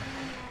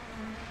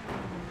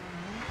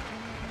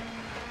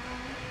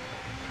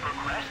 For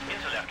crest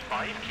into left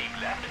 5,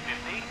 keep left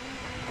 50.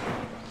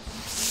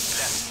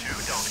 Left 2,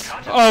 don't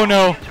cut. Oh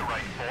no. Into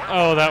right 4.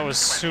 Oh, that was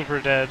super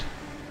dead.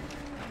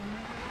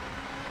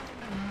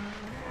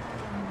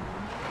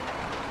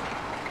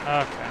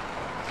 Okay.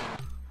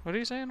 What are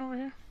you saying over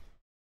here?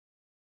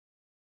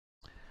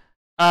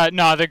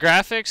 No, the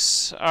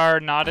graphics are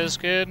not as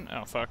good.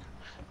 Oh, fuck.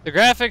 The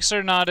graphics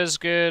are not as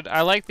good. I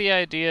like the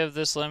idea of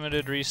this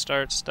limited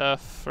restart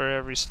stuff for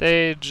every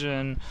stage,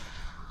 and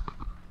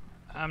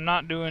I'm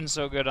not doing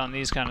so good on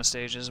these kind of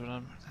stages, but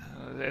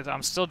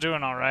I'm still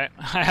doing alright.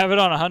 I have it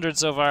on 100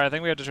 so far. I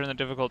think we have to turn the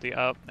difficulty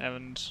up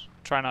and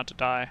try not to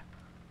die.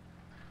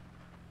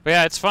 But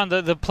yeah, it's fun.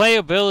 The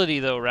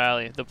playability though,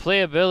 Rally. The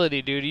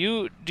playability,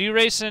 dude. Do you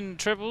race in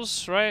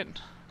triples, right?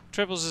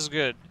 Triples is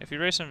good. If you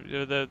race in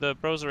the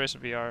pros are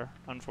racing VR,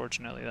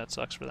 unfortunately, that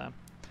sucks for them.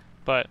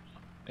 But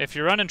if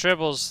you're running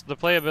triples, the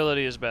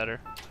playability is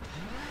better.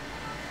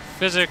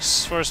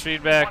 Physics, force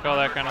feedback, all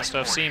that kind of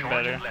stuff seem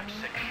better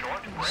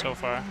so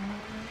far.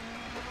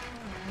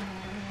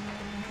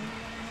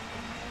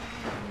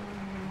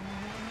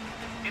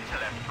 Into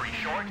left 3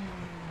 short.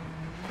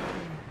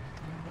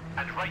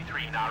 And right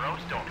 3 narrows,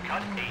 don't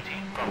cut, 80,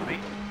 bumpy.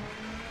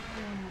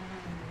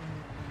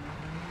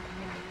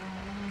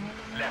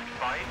 Left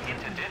 5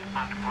 into dip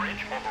and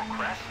bridge over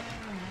crest.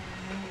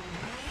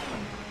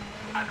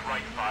 And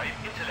right 5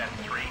 into left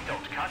 3,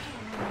 don't cut.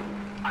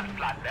 And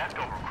flat left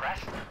over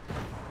crest.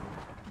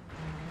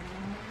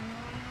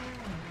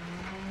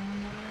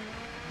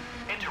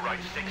 Into right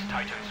 6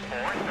 tightens 4,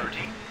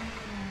 30.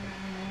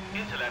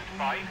 Into left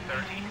 5,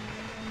 30.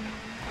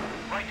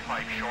 Right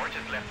 5 short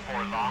and left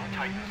 4 long,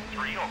 tightens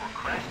 3 over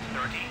crest,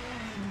 30.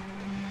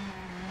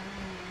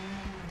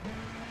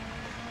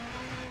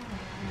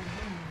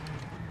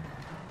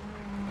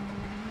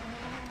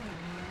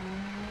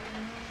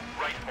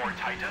 Right 4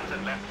 tightens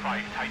and left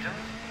 5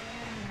 tightens.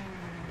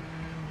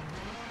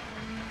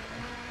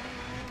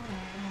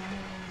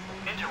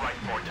 Into right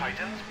 4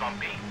 tightens,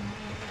 bumpy.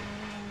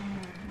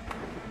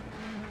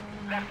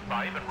 Left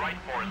 5 and right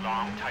 4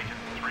 long, tightens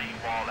 3,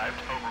 wall out,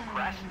 over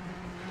crest.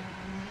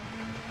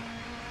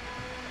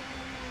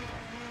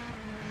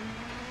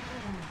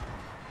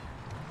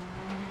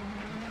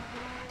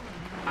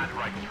 And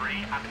right 3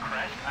 and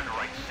crest and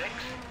right 6.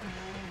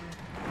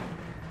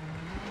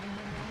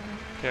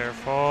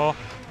 Careful.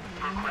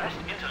 For crest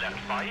into left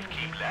 5,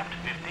 keep left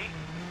 50.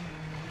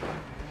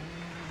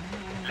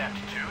 Left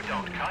 2,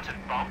 don't cut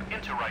and bump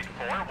into right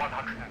 4,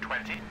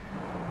 120.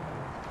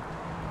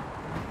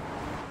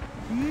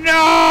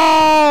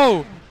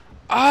 No!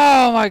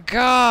 Oh my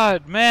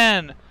god,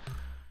 man.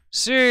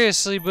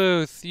 Seriously,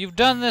 Booth. You've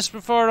done this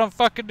before, don't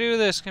fucking do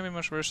this. Can't be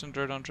much worse than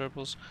dirt on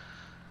triples.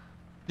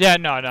 Yeah,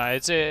 no.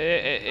 It's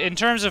in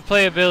terms of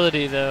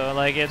playability, though.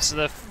 Like, it's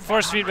the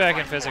force feedback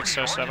and physics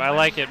stuff. I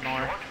like it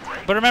more.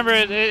 But remember,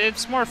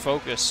 it's more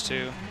focused,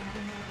 too.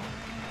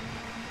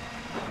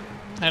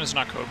 And it's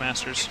not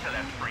Codemasters.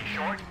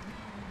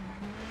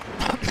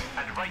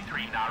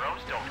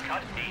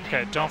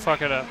 Okay, don't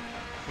fuck it up.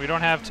 We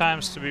don't have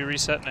times to be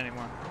resetting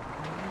anymore.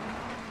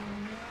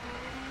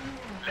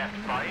 Left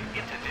 5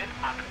 into dip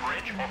and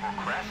bridge over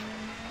crest.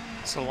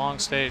 It's a long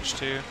stage,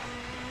 too.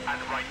 And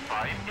right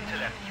 5 into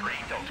left 3,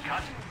 don't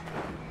cut.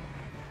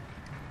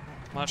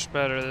 Much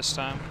better this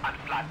time. And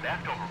flat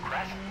left over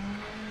crest.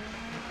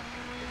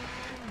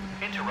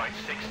 Into right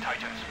 6,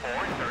 tightens 4,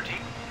 30.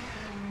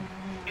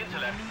 Into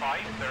left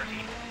 5,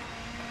 30.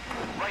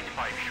 Right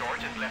 5 short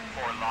and left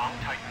 4 long,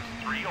 tightens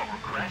 3 over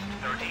crest,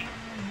 30.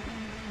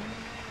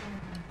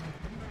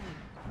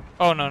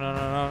 Oh,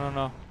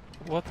 no.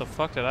 What the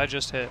fuck did I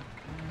just hit?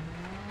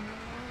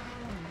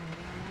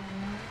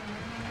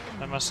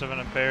 That must have been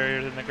a barrier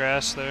in the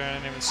grass there. I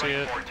didn't even see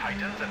it. Right 4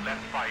 tightens and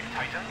left 5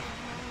 tightens.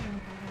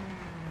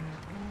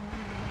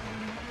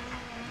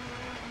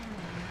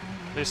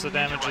 At least the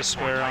damage is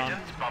square on.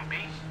 Tightens,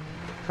 bumpy.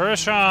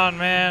 Push on,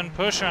 man.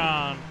 Push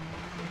on.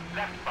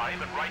 Left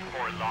 5 and right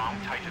 4 long,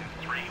 tightens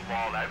 3,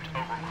 wall out,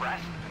 over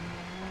crest.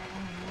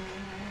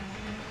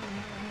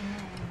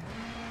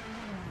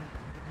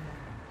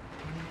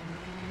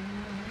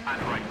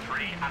 And right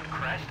 3 and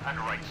crest and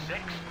right 6.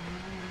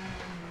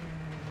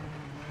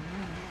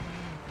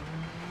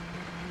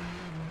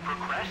 For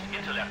crest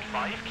into left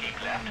 5,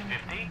 keep left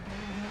 50.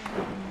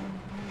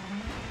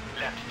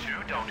 Left 2,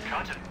 don't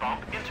cut and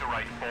bump into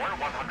right 4,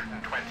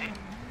 120.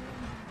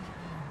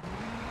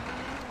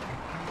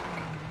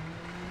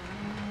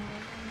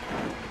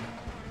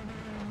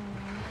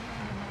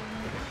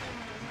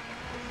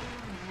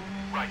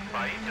 Right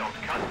 5, don't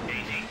cut,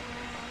 80.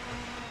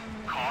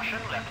 Caution,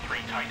 left 3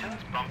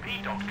 tightens,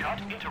 bumpy, don't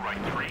cut, into right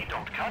 3,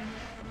 don't cut.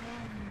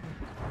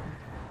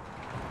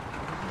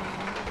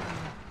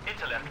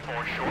 Into left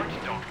 4 short,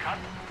 don't cut.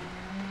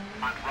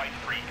 And right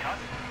 3 cut.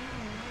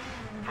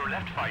 For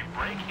left 5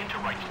 break, into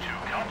right 2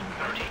 cut,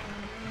 30.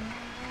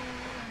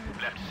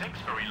 Left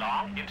 6 very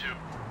long, into.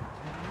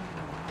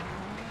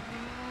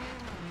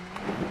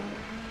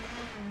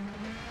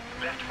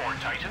 Left 4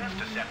 tightens,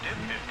 deceptive,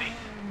 50.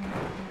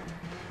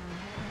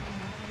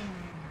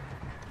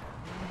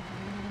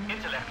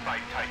 Into left 5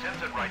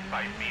 tightens and right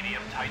 5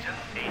 medium tightens,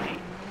 80.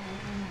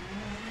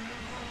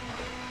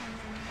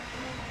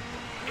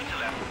 Into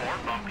left 4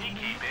 bumpy,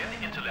 keep in.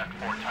 Into left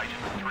 4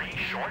 tightens, 3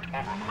 short,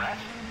 over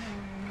crest.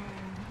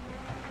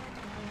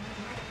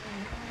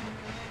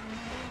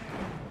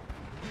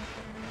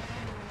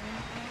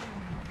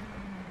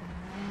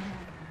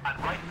 And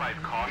right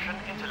 5 caution,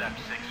 into left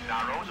 6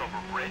 narrows,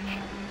 over bridge.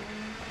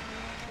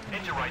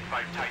 Into right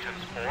 5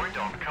 tightens, 4,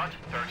 don't cut,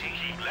 30,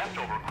 keep left,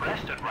 over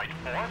crest, and right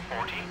 4,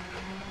 40.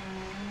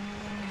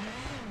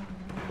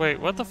 Wait,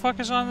 what the fuck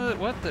is on the...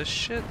 What the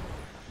shit?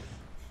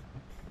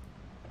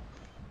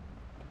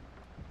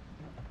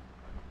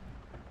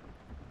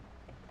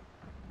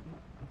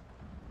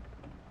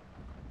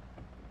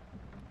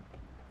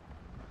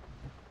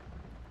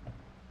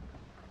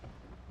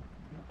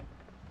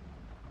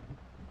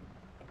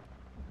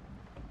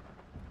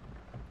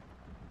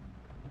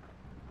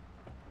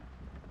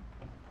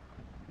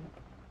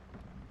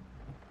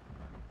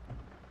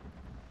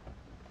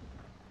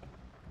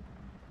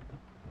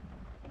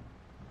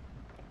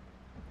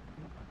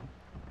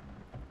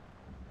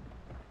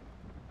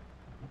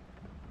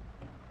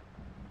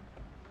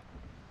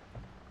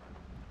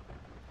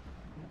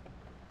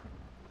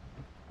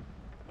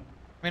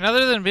 I mean,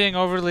 other than being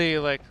overly,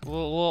 like, a little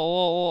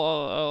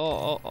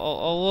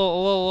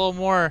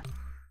more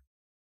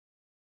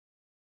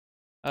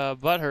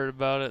butthurt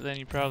about it than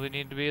you probably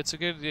need to be. It's a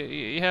good,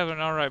 you have an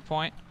alright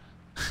point.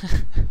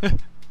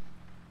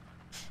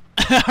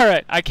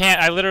 Alright,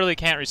 I literally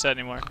can't reset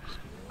anymore.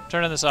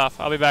 Turning this off.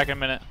 I'll be back in a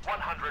minute.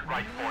 100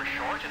 right 4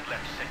 short and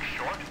left 6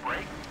 short,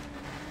 break.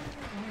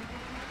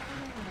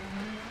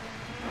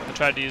 I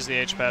tried to use the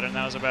H pattern,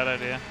 that was a bad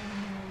idea.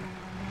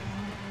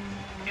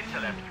 Into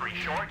left 3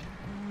 short.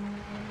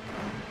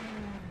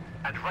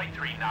 And right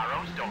 3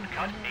 narrows, don't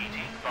cut,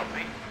 80,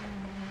 bumpy.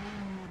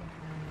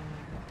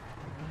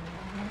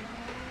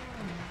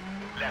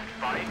 Left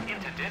 5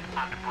 into dip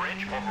and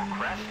bridge over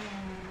crest.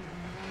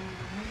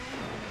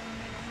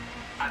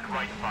 And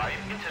right 5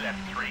 into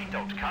left 3,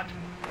 don't cut.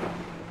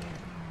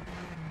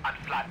 And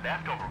flat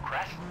left over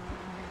crest.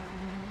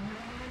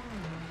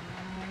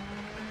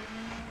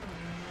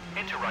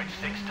 Into right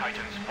 6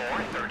 tightens 4,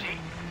 30.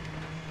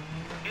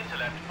 Into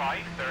left 5,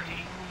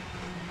 30.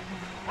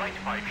 Right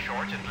 5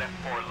 short and left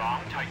 4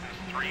 long, tightens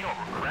 3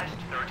 over crest,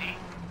 30.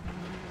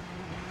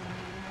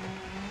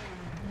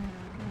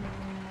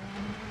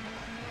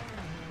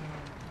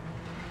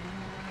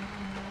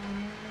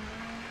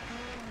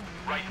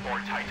 Right 4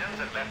 tightens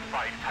and left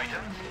 5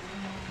 tightens.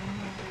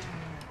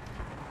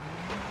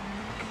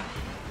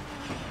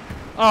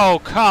 Oh,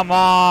 come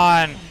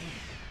on!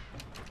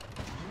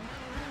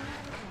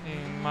 You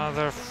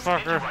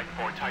motherfucker. Into right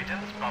 4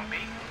 tightens, bumpy.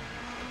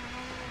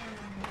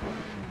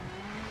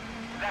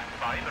 Left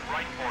 5 and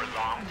right 4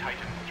 long,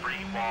 tightens 3,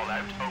 wall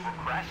out, over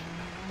crest.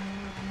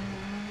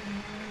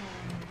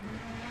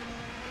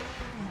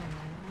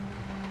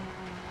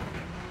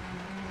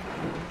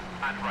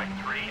 And right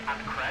 3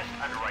 and crest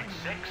and right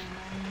 6.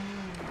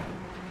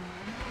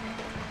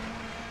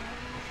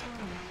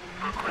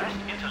 For crest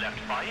into left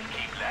 5,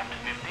 keep left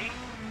 50.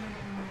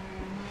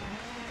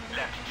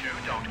 Left 2,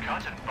 don't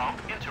cut and bump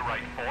into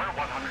right 4,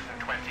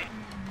 120.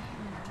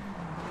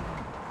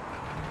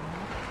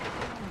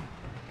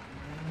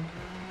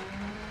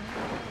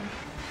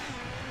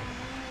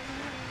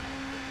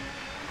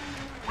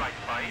 Right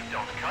 5,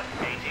 don't cut,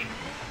 80.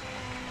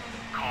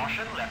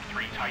 Caution, left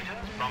 3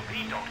 tightens,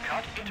 bumpy, don't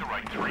cut, into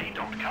right 3,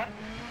 don't cut.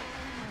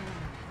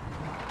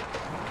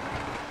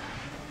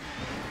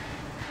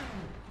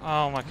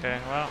 Oh, okay,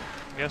 well,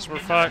 I guess we're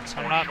fucked.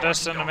 I'm not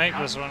destined to make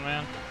this one,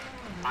 man.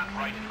 And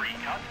right 3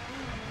 cut.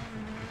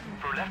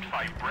 For Over left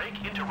 5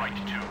 brake, into right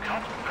 2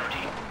 cut,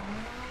 30.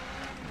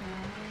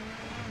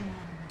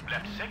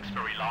 Left 6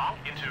 very long,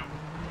 into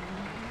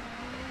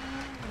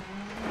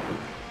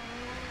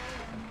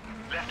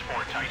left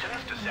 4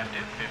 tightens,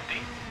 deceptive, 50.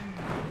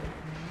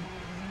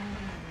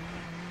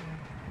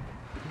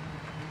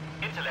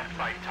 Into left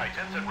 5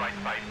 tightens and right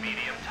 5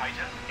 medium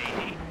tightens,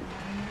 80.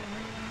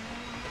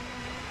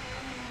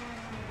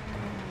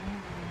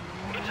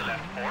 Into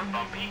left 4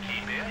 bumpy,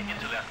 keep in.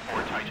 Into left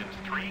 4 tightens,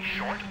 3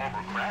 short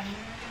over crest.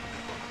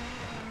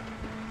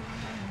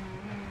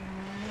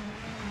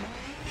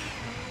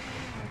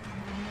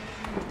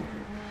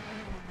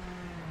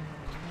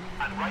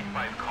 And right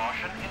 5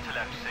 caution, into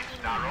left 6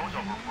 narrows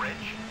over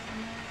bridge.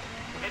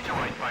 Into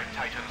right 5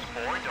 tightens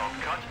 4,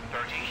 don't cut,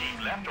 30,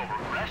 keep left over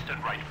crest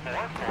and right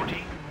 4,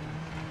 40.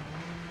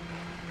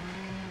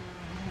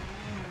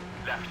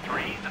 Left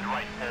 3 and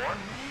right 4.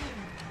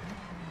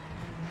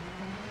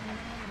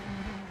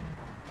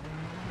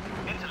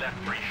 Into left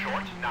 3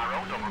 short,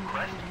 narrows over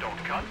crest, don't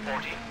cut,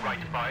 40,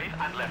 right 5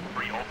 and left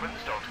 3 opens,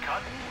 don't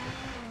cut.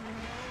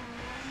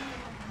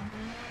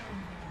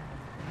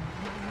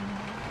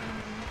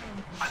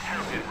 And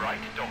hairpin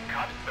right, don't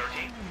cut,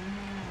 30.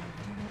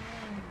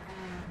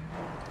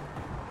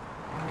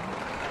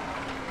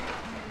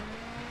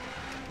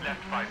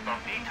 Left 5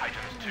 bumpy,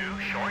 tightens 2,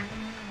 short.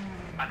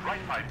 And right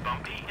 5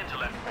 bumpy, into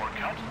left 4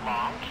 cut,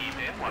 long, keep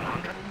in,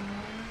 100.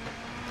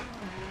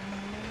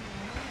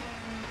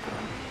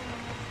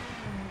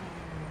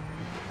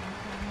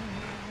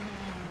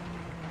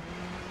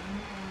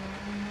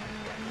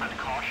 And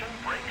caution,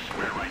 brake,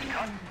 square right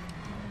cut.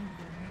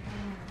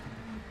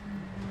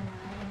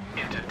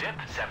 Into dip,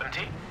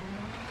 70.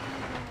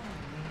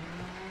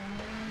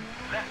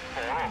 Left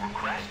 4 over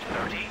crest,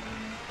 30.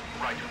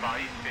 Right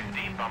 5,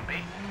 50,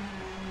 bumpy.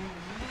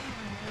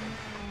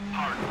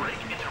 Hard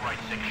brake, into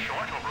right 6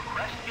 short over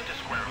crest, into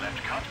square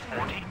left cut,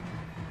 40.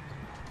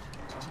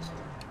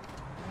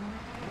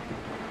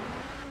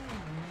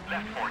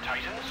 Left 4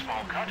 tightens,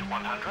 small cut,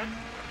 100.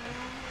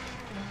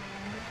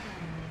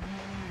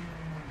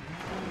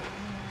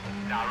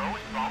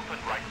 Narrows, bump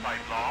and right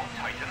 5 long,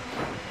 tightens.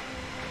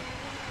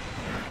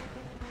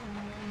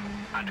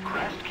 And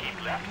crest, keep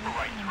left for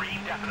right 3,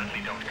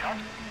 definitely don't cut.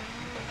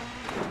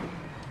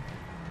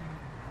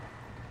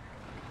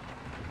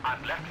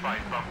 And left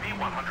 5 bumpy,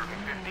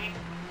 150.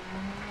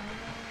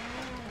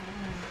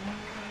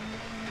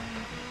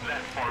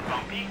 Left 4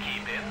 bumpy,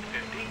 keep in,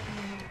 50.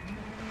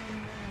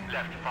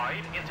 Left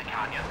 5 into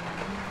canyon.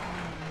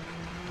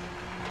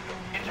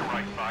 Into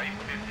right 5,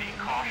 50,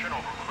 caution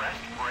over crest,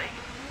 brake.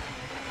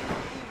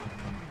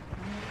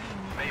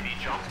 Maybe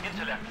jump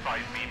into left 5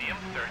 medium,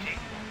 30.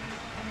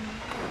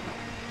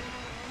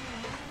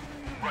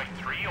 Right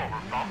 3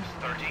 over bumps,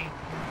 30.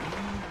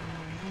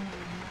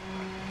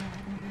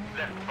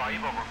 Left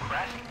 5 over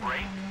crest,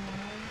 brake.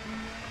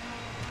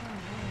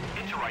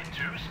 Into right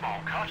 2, small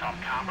cut, off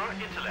camber.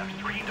 Into left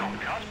 3, don't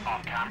cut,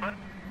 off camber.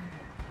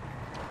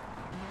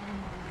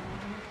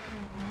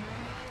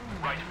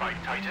 Right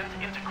 5 tightens,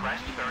 into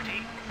crest,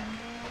 30.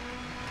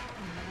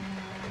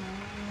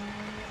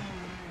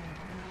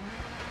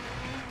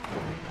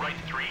 Right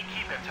 3,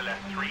 keep into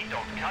left 3,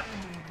 don't cut.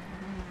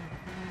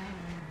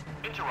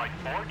 Into right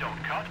 4,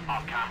 don't cut,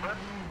 off camber.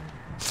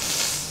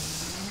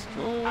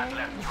 And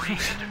left 3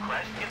 into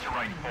crest, into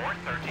right 4,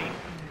 30.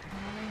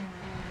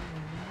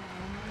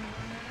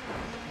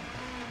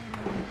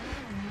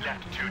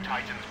 Left 2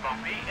 tightens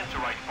bumpy, into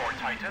right 4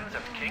 tightens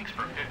and kinks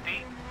for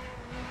 50.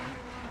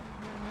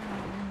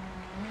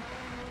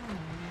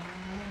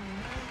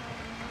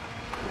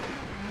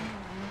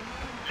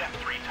 Left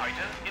 3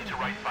 tightens, into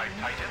right 5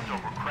 tightens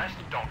over crest,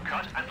 don't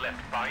cut, and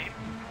left 5.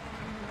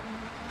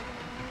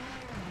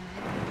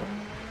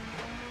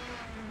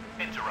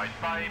 Into right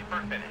 5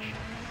 for finish.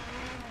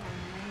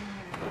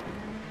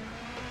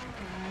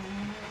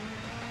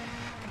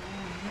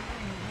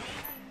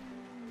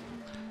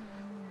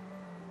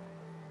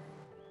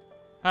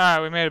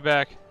 Alright, we made it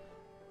back.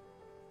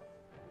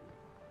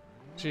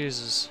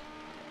 Jesus.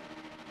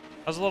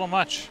 That was a little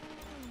much.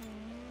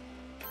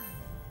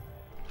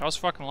 That was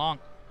fucking long.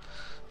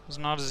 It was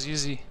not as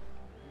easy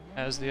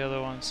as the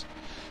other ones.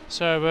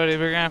 Sorry, buddy,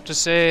 we're gonna have to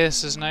say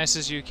this as nice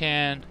as you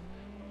can.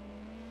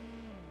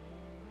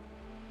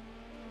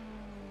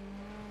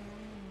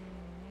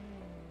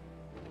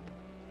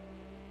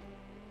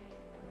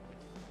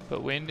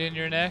 Put wind in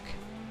your neck?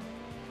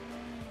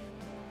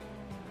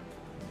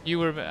 You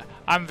were...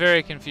 I'm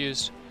very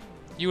confused.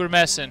 You were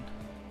messing.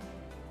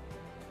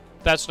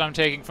 That's what I'm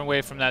taking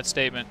away from that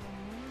statement.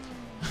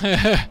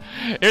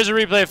 Here's a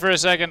replay for a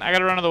second. I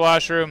gotta run to the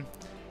washroom.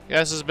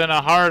 This has been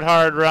a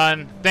hard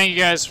run. Thank you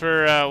guys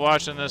for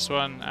watching this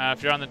one.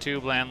 If you're on the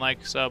tube land,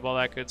 like, sub, all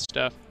that good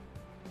stuff.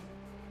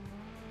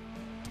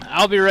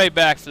 I'll be right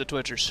back for the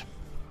Twitchers.